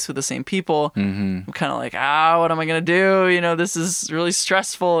same place with the same people. I'm kind of like, what am I going to do? You know, this is really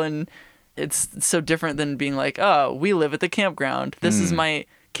stressful. And it's so different than being like, oh, we live at the campground. This is my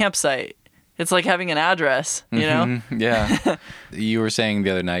campsite. It's like having an address, you know? Yeah. You were saying the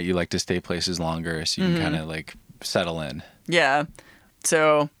other night you like to stay places longer so you can kind of like settle in. Yeah.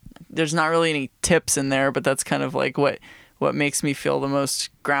 So there's not really any tips in there, but that's kind of like what makes me feel the most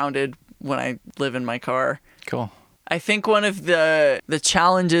grounded when I live in my car. Cool. I think one of the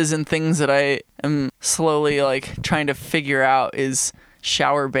challenges and things that I am slowly like trying to figure out is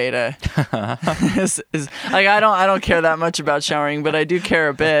shower beta. is like I don't care that much about showering, but I do care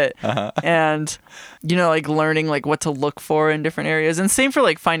a bit. And you know, like learning like what to look for in different areas, and same for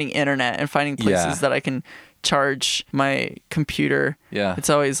like finding internet and finding places that I can charge my computer. Yeah, it's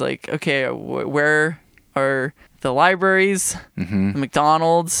always like, okay, where are the libraries, the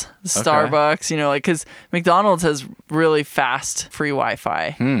McDonald's, the Starbucks, you know, like, because McDonald's has really fast free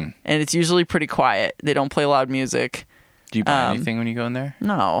Wi-Fi, and it's usually pretty quiet. They don't play loud music. Do you buy anything when you go in there?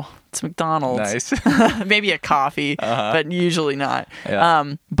 No, it's McDonald's. Nice. Maybe a coffee, but usually not.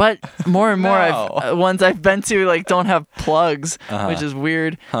 Yeah. But more and more ones I've been to like don't have plugs, which is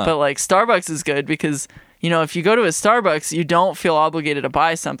weird. But like Starbucks is good because, you know, if you go to a Starbucks, you don't feel obligated to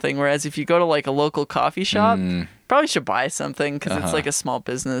buy something. Whereas if you go to like a local coffee shop, probably should buy something because it's like a small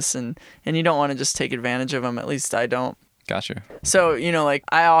business and you don't want to just take advantage of them. At least I don't. Gotcha. So, you know, like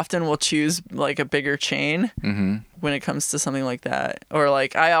I often will choose like a bigger chain when it comes to something like that. Or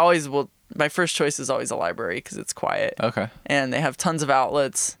like I always will, my first choice is always a library because it's quiet. Okay. And they have tons of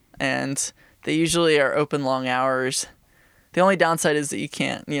outlets and they usually are open long hours. The only downside is that you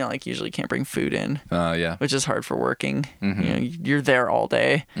can't, you know, like usually can't bring food in. Yeah. Which is hard for working. You know, you're there all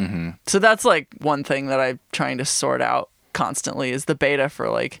day. So that's like one thing that I'm trying to sort out constantly is the beta for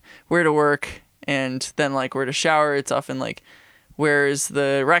like where to work and then like where to shower. It's often like where's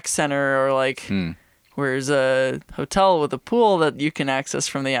the rec center or like where's a hotel with a pool that you can access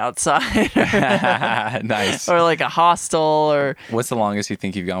from the outside. Nice. Or like a hostel or... What's the longest you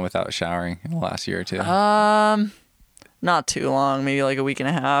think you've gone without showering in the last year or two? Not too long, maybe like a week and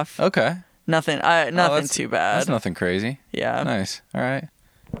a half. Okay. Nothing too bad. That's nothing crazy. Yeah. Nice. All right.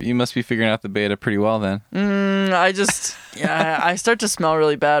 But you must be figuring out the beta pretty well then. I start to smell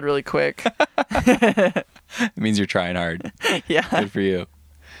really bad really quick. It means you're trying hard. Yeah. Good for you.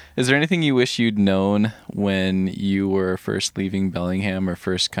 Is there anything you wish you'd known when you were first leaving Bellingham or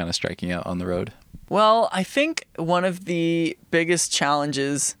first kind of striking out on the road? Well, I think one of the biggest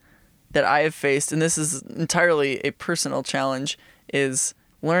challenges that I have faced, and this is entirely a personal challenge, is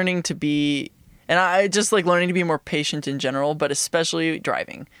learning to be, and I just like learning to be more patient in general, but especially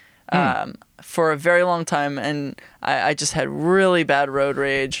driving. For a very long time, and I just had really bad road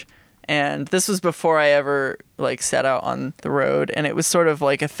rage, and this was before I ever like set out on the road, and it was sort of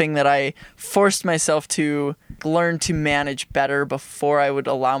like a thing that I forced myself to learn to manage better before I would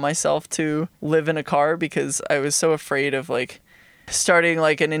allow myself to live in a car because I was so afraid of like starting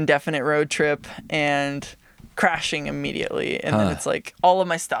like an indefinite road trip and crashing immediately, and then it's like all of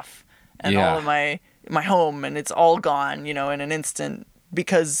my stuff and all of my home, and it's all gone, you know, in an instant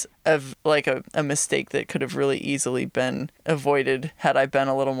because of like a mistake that could have really easily been avoided had I been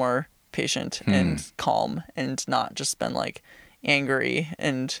a little more patient and calm and not just been like angry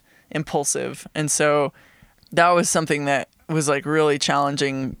and impulsive. And so that was something that was like really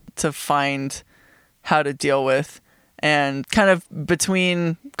challenging to find how to deal with. And kind of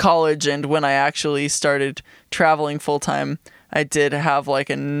between college and when I actually started traveling full time, I did have like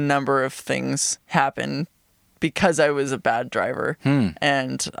a number of things happen because I was a bad driver.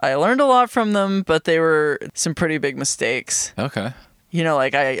 And I learned a lot from them, but they were some pretty big mistakes. Okay. You know,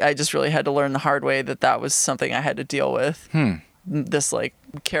 like I just really had to learn the hard way that was something I had to deal with. This like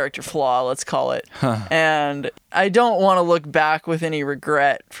character flaw, let's call it. And I don't want to look back with any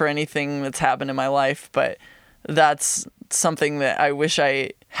regret for anything that's happened in my life, but that's something that I wish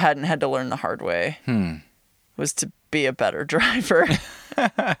I hadn't had to learn the hard way, was to be a better driver.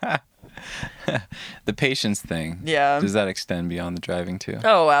 The patience thing. Yeah. Does that extend beyond the driving too?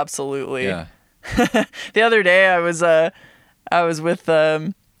 Oh, absolutely. Yeah. The other day I was with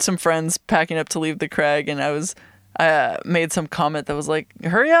some friends packing up to leave the Craig, and I made some comment that was like,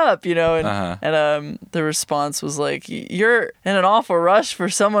 hurry up, you know, and the response was like, you're in an awful rush for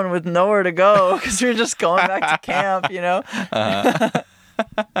someone with nowhere to go because you're just going back to camp, you know. I'm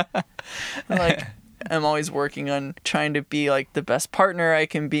like, am always working on trying to be like the best partner I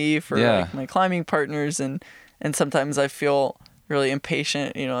can be for like my climbing partners, and sometimes I feel really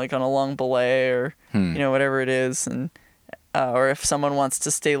impatient, like on a long belay or whatever it is, and or if someone wants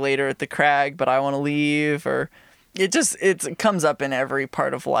to stay later at the crag but I want to leave, or it comes up in every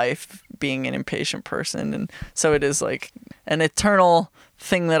part of life, being an impatient person, and so it is like an eternal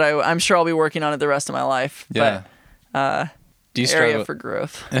thing that I'm sure I'll be working on it the rest of my life. Yeah. But do you area struggle for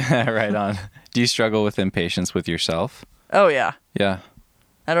growth? Right on. Do you struggle with impatience with yourself? Oh yeah. Yeah.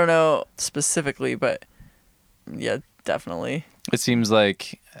 I don't know specifically, but yeah, definitely. It seems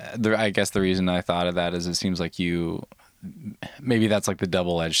like I guess the reason I thought of that is it seems like maybe that's like the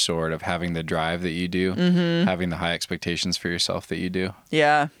double-edged sword of having the drive that you do, having the high expectations for yourself that you do.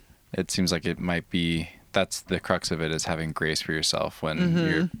 Yeah. It seems like it might be, that's the crux of it, is having grace for yourself when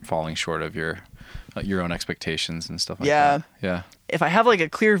you're falling short of your own expectations and stuff like that. Yeah. If I have like a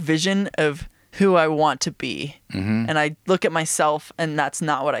clear vision of who I want to be, and I look at myself and that's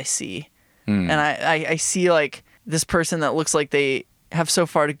not what I see, and I see like this person that looks like they have so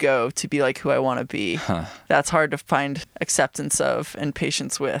far to go to be like who I want to be, that's hard to find acceptance of and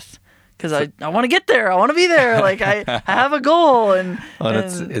patience with. Because I want to get there. I want to be there. Like I have a goal, and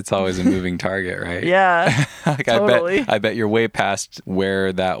it's always a moving target, right? Yeah, like totally. I bet you're way past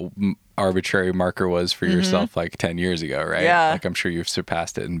where that arbitrary marker was for yourself like 10 years ago, right? Yeah. Like I'm sure you've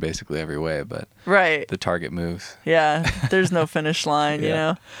surpassed it in basically every way, but right, the target moves. Yeah, there's no finish line, you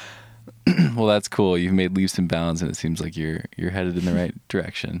know. Well, that's cool. You've made leaps and bounds, and it seems like you're headed in the right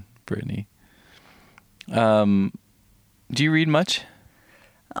direction, Brittany. Do you read much?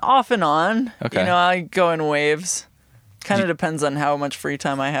 Off and on. Okay. I go in waves. Kind of depends on how much free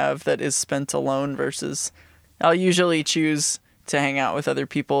time I have that is spent alone versus I'll usually choose to hang out with other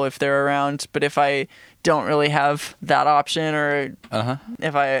people if they're around. But if I don't really have that option, or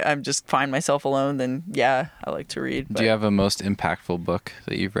if I'm just find myself alone, then yeah, I like to read. Do you have a most impactful book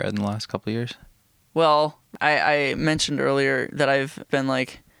that you've read in the last couple of years? Well, I mentioned earlier that I've been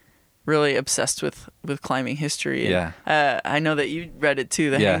like really obsessed with climbing history. And, I know that you read it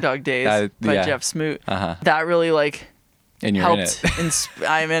too, The Hangdog Days by Jeff Smoot. That really like and you're helped. In it.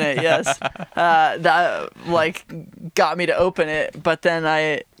 I'm in it, yes. That like got me to open it, but then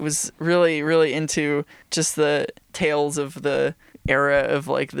I was really, really into just the tales of the era of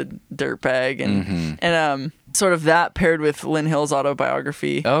like the Dirtbag and sort of that paired with Lynn Hill's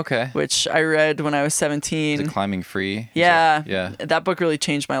autobiography. Okay. Which I read when I was 17. Is it Climbing Free? Yeah. That book really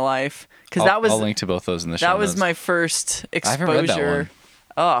changed my life. Because I'll link to both those in the show notes. That was my first exposure. I haven't read that one.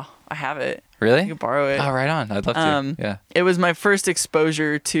 Oh, I have it. Really? You can borrow it. Oh, right on. I'd love to. Yeah. It was my first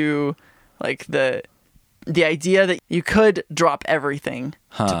exposure to like the idea that you could drop everything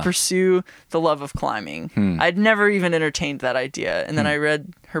to pursue the love of climbing. I'd never even entertained that idea. And then I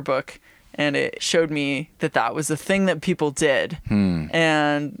read her book, and it showed me that was the thing that people did.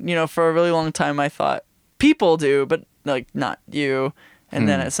 And, for a really long time I thought people do, but like not you. And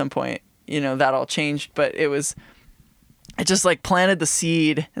then at some point, that all changed. But it just like planted the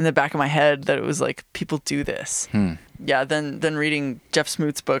seed in the back of my head that it was like, people do this. Yeah. Then reading Jeff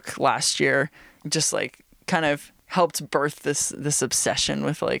Smoot's book last year, just like kind of helped birth this obsession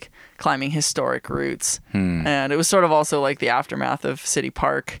with like climbing historic routes. And it was sort of also like the aftermath of City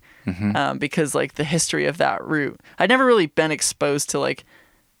Park, because like the history of that route, I'd never really been exposed to like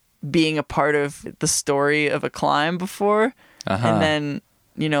being a part of the story of a climb before. And then,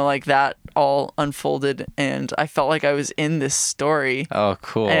 like that all unfolded and I felt like I was in this story. Oh,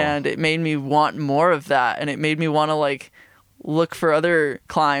 cool. And it made me want more of that. And it made me want to like look for other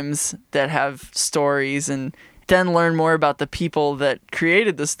climbs that have stories and then learn more about the people that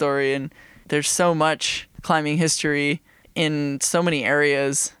created the story. And there's so much climbing history in so many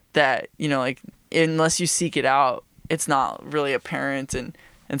areas that, like unless you seek it out, it's not really apparent.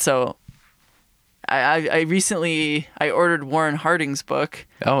 And so I recently ordered Warren Harding's book.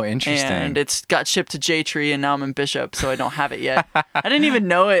 Oh, interesting. And it's got shipped to J-Tree, and now I'm in Bishop, so I don't have it yet. I didn't even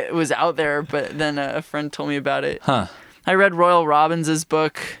know it was out there, but then a friend told me about it. I read Royal Robbins'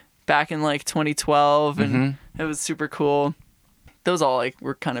 book back in like 2012, and it was super cool. Those all like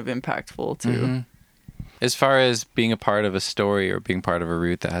were kind of impactful too. As far as being a part of a story or being part of a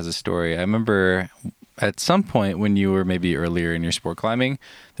route that has a story, I remember at some point when you were maybe earlier in your sport climbing,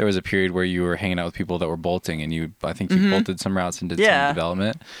 there was a period where you were hanging out with people that were bolting, and I think you bolted some routes and did some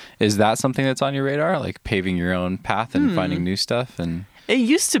development. Is that something that's on your radar, like paving your own path and finding new stuff? And it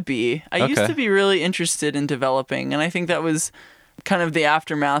used to be. I used to be really interested in developing, and I think that was kind of the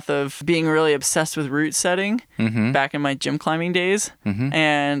aftermath of being really obsessed with route setting back in my gym climbing days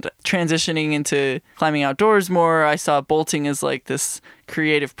and transitioning into climbing outdoors more. I saw bolting as like this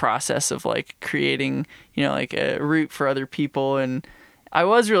creative process of like creating, you know, like a route for other people. And I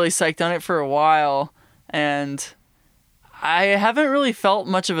was really psyched on it for a while, and I haven't really felt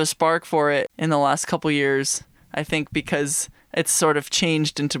much of a spark for it in the last couple years. I think because it's sort of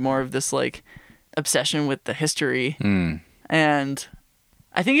changed into more of this like obsession with the history. And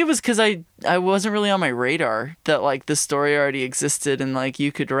I think it was because I wasn't really on my radar that like the story already existed and like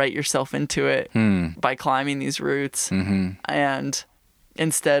you could write yourself into it by climbing these routes. And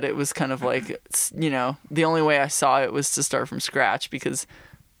instead it was kind of like, you know, the only way I saw it was to start from scratch because,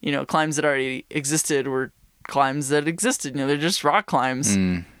 you know, climbs that already existed were climbs that existed. You know, they're just rock climbs.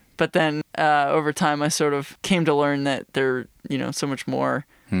 But then over time I sort of came to learn that they're, you know, so much more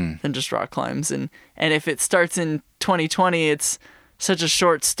than just rock climbs. And if it starts in 2020, it's such a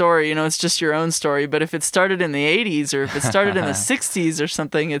short story, you know, it's just your own story. But if it started in the 80s or if it started in the 60s or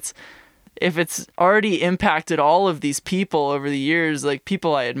something, if it's already impacted all of these people over the years, like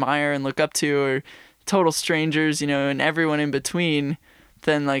people I admire and look up to or total strangers, you know, and everyone in between,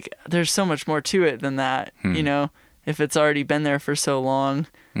 then like there's so much more to it than that, you know, if it's already been there for so long,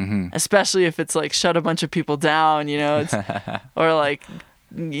 especially if it's like shut a bunch of people down, you know, it's, or like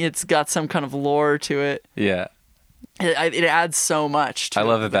it's got some kind of lore to it. Yeah. It adds so much to I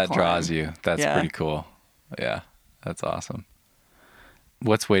love that climb. draws you. That's pretty cool. Yeah. That's awesome.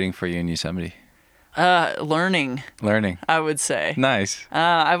 What's waiting for you in Yosemite? Learning, I would say. Nice.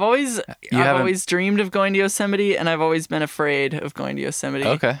 I've always dreamed of going to Yosemite, and I've always been afraid of going to Yosemite.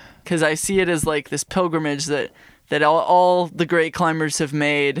 Okay. Because I see it as like this pilgrimage that all the great climbers have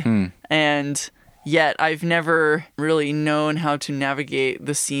made, and yet I've never really known how to navigate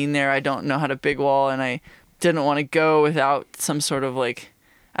the scene there. I don't know how to big wall, and I didn't want to go without some sort of like,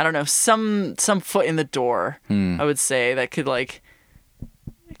 I don't know, some foot in the door, I would say, that could like,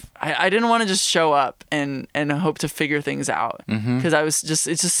 I didn't want to just show up and hope to figure things out, because it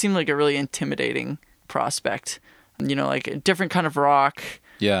just seemed like a really intimidating prospect, you know, like a different kind of rock.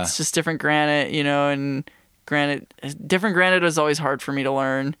 Yeah. It's just different granite, you know, and different granite is always hard for me to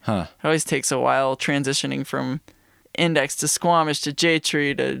learn. It always takes a while transitioning from Index to Squamish to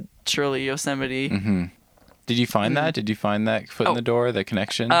J-Tree to Shirley Yosemite. Did you find that? Did you find that foot in the door, the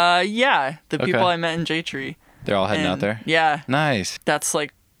connection? Yeah. The people I met in J-Tree. They're all heading out there? Yeah. Nice. That's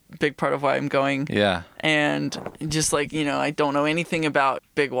like a big part of why I'm going. Yeah. And just like, you know, I don't know anything about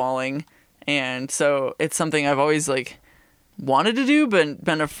big walling. And so it's something I've always like wanted to do, but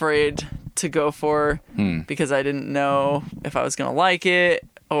been afraid to go for because I didn't know if I was going to like it,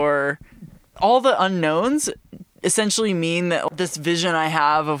 or all the unknowns essentially mean that this vision I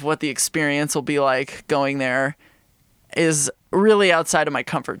have of what the experience will be like going there is really outside of my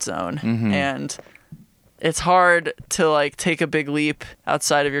comfort zone. And it's hard to like take a big leap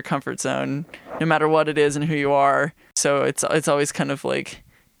outside of your comfort zone, no matter what it is and who you are. So it's always kind of like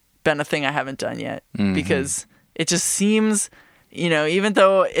been a thing I haven't done yet, because it just seems, you know, even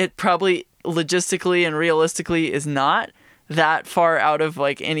though it probably logistically and realistically is not that far out of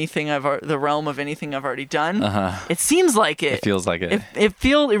like anything the realm of anything I've already done. It seems like it. It feels like it. It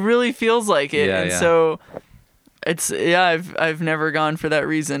really feels like it. Yeah, so it's I've never gone for that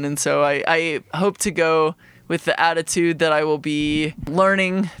reason, and so I hope to go with the attitude that I will be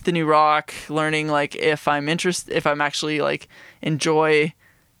learning the new rock, learning like if I'm actually like enjoy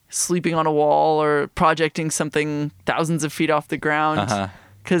sleeping on a wall or projecting something thousands of feet off the ground.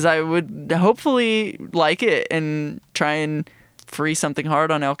 Because I would hopefully like it and try and free something hard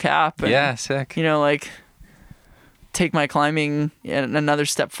on El Cap. And, sick. You know, like take my climbing another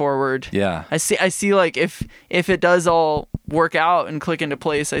step forward. Yeah. I see like if it does all work out and click into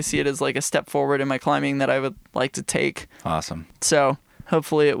place, I see it as like a step forward in my climbing that I would like to take. Awesome. So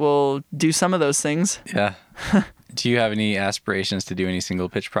hopefully it will do some of those things. Yeah. Do you have any aspirations to do any single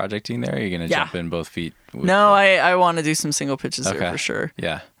pitch projecting there? Or are you going to jump in both feet? No, I want to do some single pitches there for sure.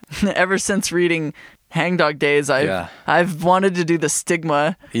 Yeah. Ever since reading Hangdog Days, I've wanted to do the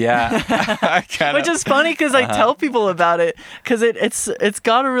Stigma. Yeah. Which is funny because I tell people about it because it's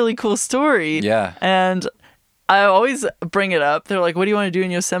got a really cool story. Yeah. And I always bring it up. They're like, what do you want to do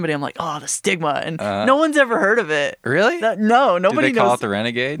in Yosemite? I'm like, oh, the Stigma. And no one's ever heard of it. Really? No, nobody knows. Do they call it the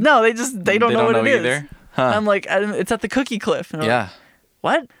Renegade? No, they don't know what it is. Either? Huh. I'm like, it's at the Cookie Cliff. And I'm like,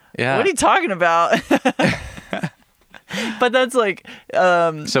 what? Yeah. What are you talking about? But that's like...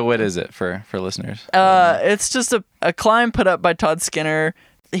 so what is it for listeners? It's just a climb put up by Todd Skinner.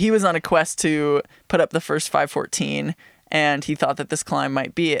 He was on a quest to put up the first 514, and he thought that this climb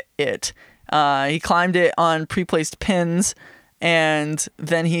might be it. He climbed it on pre-placed pins, And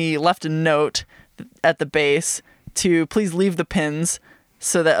then he left a note at the base to please leave the pins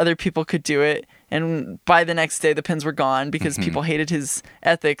so that other people could do it. And by the next day, the pins were gone because people hated his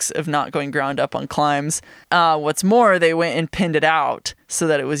ethics of not going ground up on climbs. What's more, they went and pinned it out so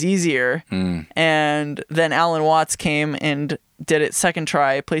that it was easier. And then Alan Watts came and did it second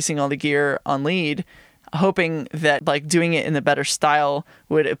try, placing all the gear on lead, hoping that like doing it in the better style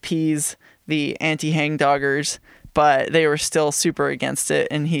would appease the anti-hang doggers. But they were still super against it,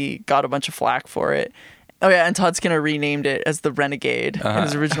 and he got a bunch of flack for it. Oh yeah, and Todd Skinner renamed it as the Renegade. It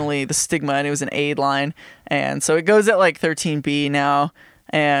was originally the Stigma, and it was an aid line. And so it goes at like 13B now,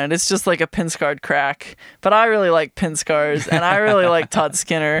 and it's just like a pin scarred crack. But I really like pin scars, and I really like Todd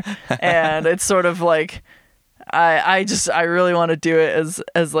Skinner, and it's sort of like I really want to do it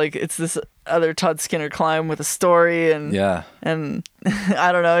as like it's this other Todd Skinner climb with a story, and and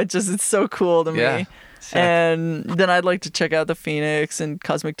I don't know, it's so cool to me. Sick. And then I'd like to check out the Phoenix and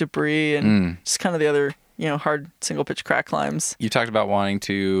Cosmic Debris and just kind of the other, hard single pitch crack climbs. You talked about wanting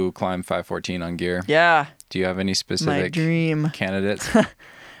to climb 514 on gear. Yeah. Do you have any specific My dream candidates that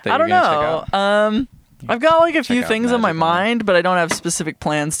I don't know. Check out? I've got like a few things on my mind, but I don't have specific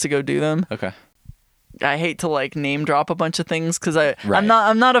plans to go do them. Okay. I hate to like name drop a bunch of things because I'm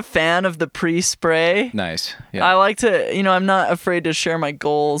not a fan of the pre-spray. Nice. Yeah. I like to, I'm not afraid to share my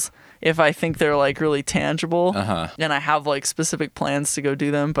goals if I think they're like really tangible and I have like specific plans to go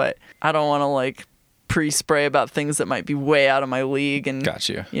do them, but I don't want to like pre-spray about things that might be way out of my league. And got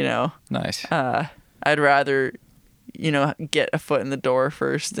you. Nice. I'd rather, get a foot in the door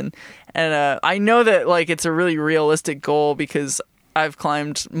first. And I know that like it's a really realistic goal because I've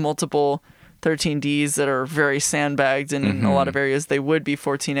climbed multiple 13Ds that are very sandbagged, and in a lot of areas they would be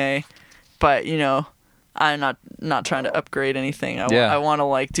 14A, but I'm not trying to upgrade anything. I want to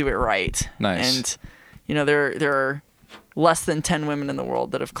like do it right. Nice. And there are less than 10 women in the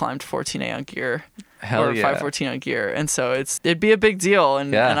world that have climbed 14A on gear. Hell or 514 on gear, and so it'd be a big deal,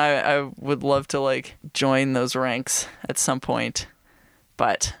 and I would love to like join those ranks at some point,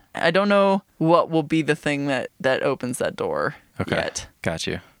 but I don't know what will be the thing that opens that door yet. Got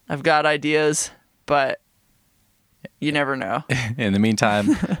you. I've got ideas, but you never know. In the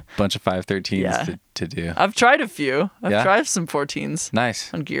meantime, a bunch of 513s to do. I've tried a few. I've tried some 14s.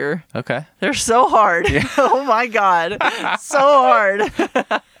 Nice. On gear. Okay. They're so hard. Yeah. Oh my God. So hard.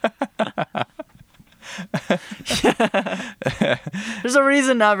 There's a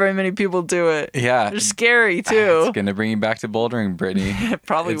reason not very many people do it. Yeah. They're scary too. It's going to bring you back to bouldering, Brittany. It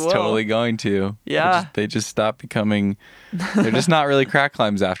probably will. It's totally going to. Yeah. They just stop becoming, they're just not really crack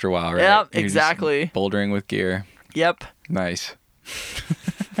climbs after a while, right? Yep, exactly. Bouldering with gear. Yep. Nice.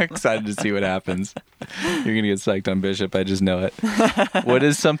 Excited to see what happens. You're going to get psyched on Bishop. I just know it. What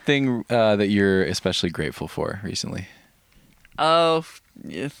is something that you're especially grateful for recently? Oh,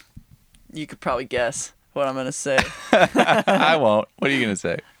 you could probably guess what I'm going to say. I won't. What are you going to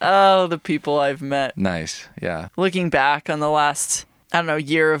say? Oh, the people I've met. Nice. Yeah. Looking back on the last,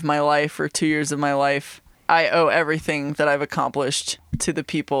 year of my life or 2 years of my life, I owe everything that I've accomplished to the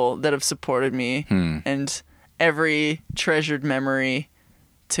people that have supported me, and every treasured memory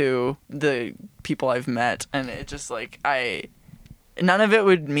to the people I've met. And it just like, none of it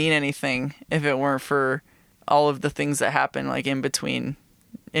would mean anything if it weren't for all of the things that happen like in between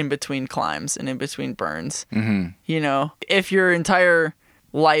climbs and in between burns. If your entire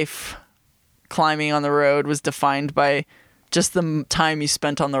life climbing on the road was defined by just the time you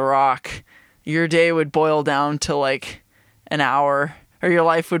spent on the rock, your day would boil down to like an hour, or your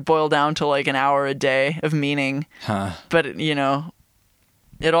life would boil down to like an hour a day of meaning. But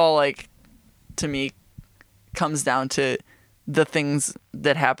it all like, to me, comes down to the things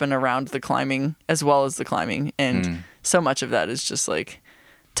that happen around the climbing as well as the climbing. And so much of that is just like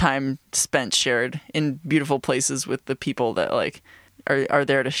time spent shared in beautiful places with the people that like are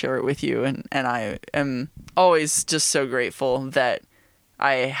there to share it with you. And I am always just so grateful that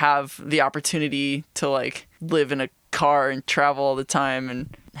I have the opportunity to like live in a car and travel all the time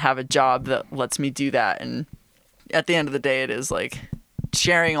and have a job that lets me do that. And at the end of the day, it is like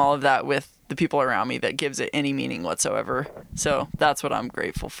sharing all of that with the people around me that gives it any meaning whatsoever. So that's what I'm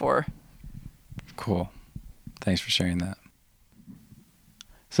grateful for. Cool. Thanks for sharing that.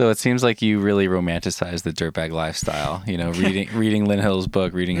 So it seems like you really romanticize the dirtbag lifestyle, reading Lynn Hill's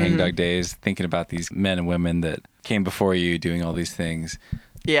book, reading Hang Dog Days, thinking about these men and women that came before you doing all these things.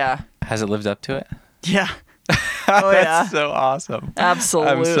 Yeah. Has it lived up to it? Yeah. Oh, yeah. That's so awesome.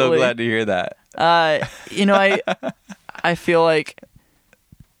 Absolutely. I'm so glad to hear that. I feel like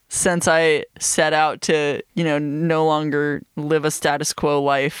since I set out to, no longer live a status quo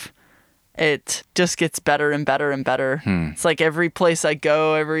life, it just gets better and better and better. It's like every place I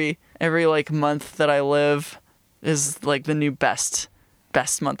go, every like month that I live is like the new best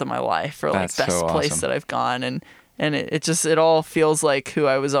month of my life, or like That's best so place awesome. that I've gone. And it all feels like who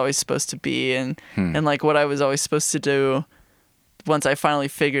I was always supposed to be, and like what I was always supposed to do once I finally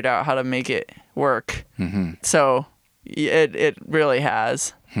figured out how to make it work. So it really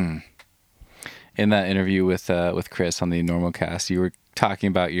has. In that interview with Chris on the Normal Cast, you were talking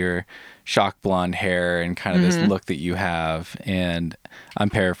about your shock blonde hair and kind of this look that you have. And I'm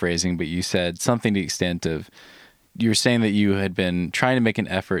paraphrasing, but you said something to the extent of, you were saying that you had been trying to make an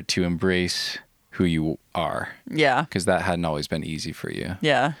effort to embrace who you are. Yeah. Because that hadn't always been easy for you.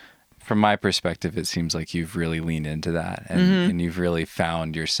 Yeah. From my perspective, it seems like you've really leaned into that, and you've really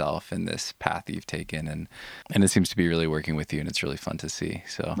found yourself in this path that you've taken, and it seems to be really working with you, and it's really fun to see.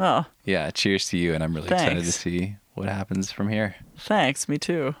 So, yeah, cheers to you, and I'm really excited to see what happens from here. Thanks, me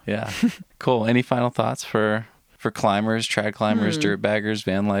too. Yeah, cool. Any final thoughts for climbers, trad climbers, dirt baggers,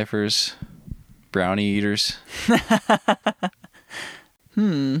 van lifers, brownie eaters?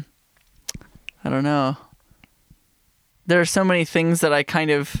 I don't know. There are so many things that I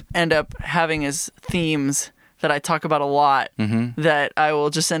kind of end up having as themes that I talk about a lot that I will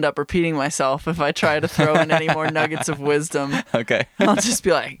just end up repeating myself if I try to throw in any more nuggets of wisdom. Okay. I'll just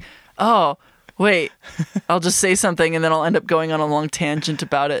be like, oh, wait. I'll just say something and then I'll end up going on a long tangent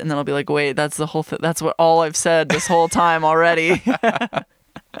about it. And then I'll be like, wait, that's the whole thing. That's all I've said this whole time already.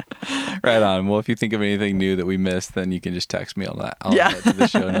 Right on. Well, if you think of anything new that we missed, then you can just text me on that. I'll add that to the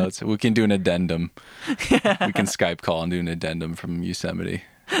show notes. We can do an addendum. Yeah. We can Skype call and do an addendum from Yosemite.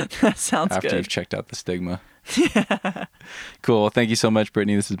 That sounds good. After you've checked out the stigma. Yeah. Cool. Well, thank you so much,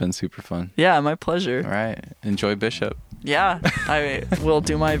 Brittany. This has been super fun. Yeah, my pleasure. All right. Enjoy Bishop. Yeah, I will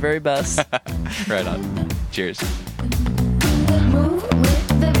do my very best. Right on. Cheers. Move with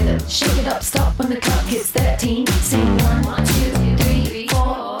the rhythm. Shake it up, stop when the clock hits 13. Sing 1, 2, 3,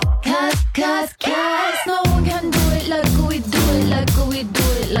 4. Cause no one can do it like we do it, like we do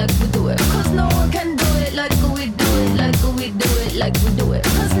it, like we do it. Cause no one can do it like we do it, like we do it, like we do it.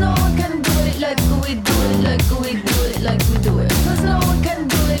 Cause no one can do it like we do it, like we do it, like we do it. Cause no one can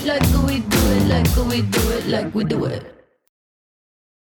do it like we do it, like we do it, like we do it.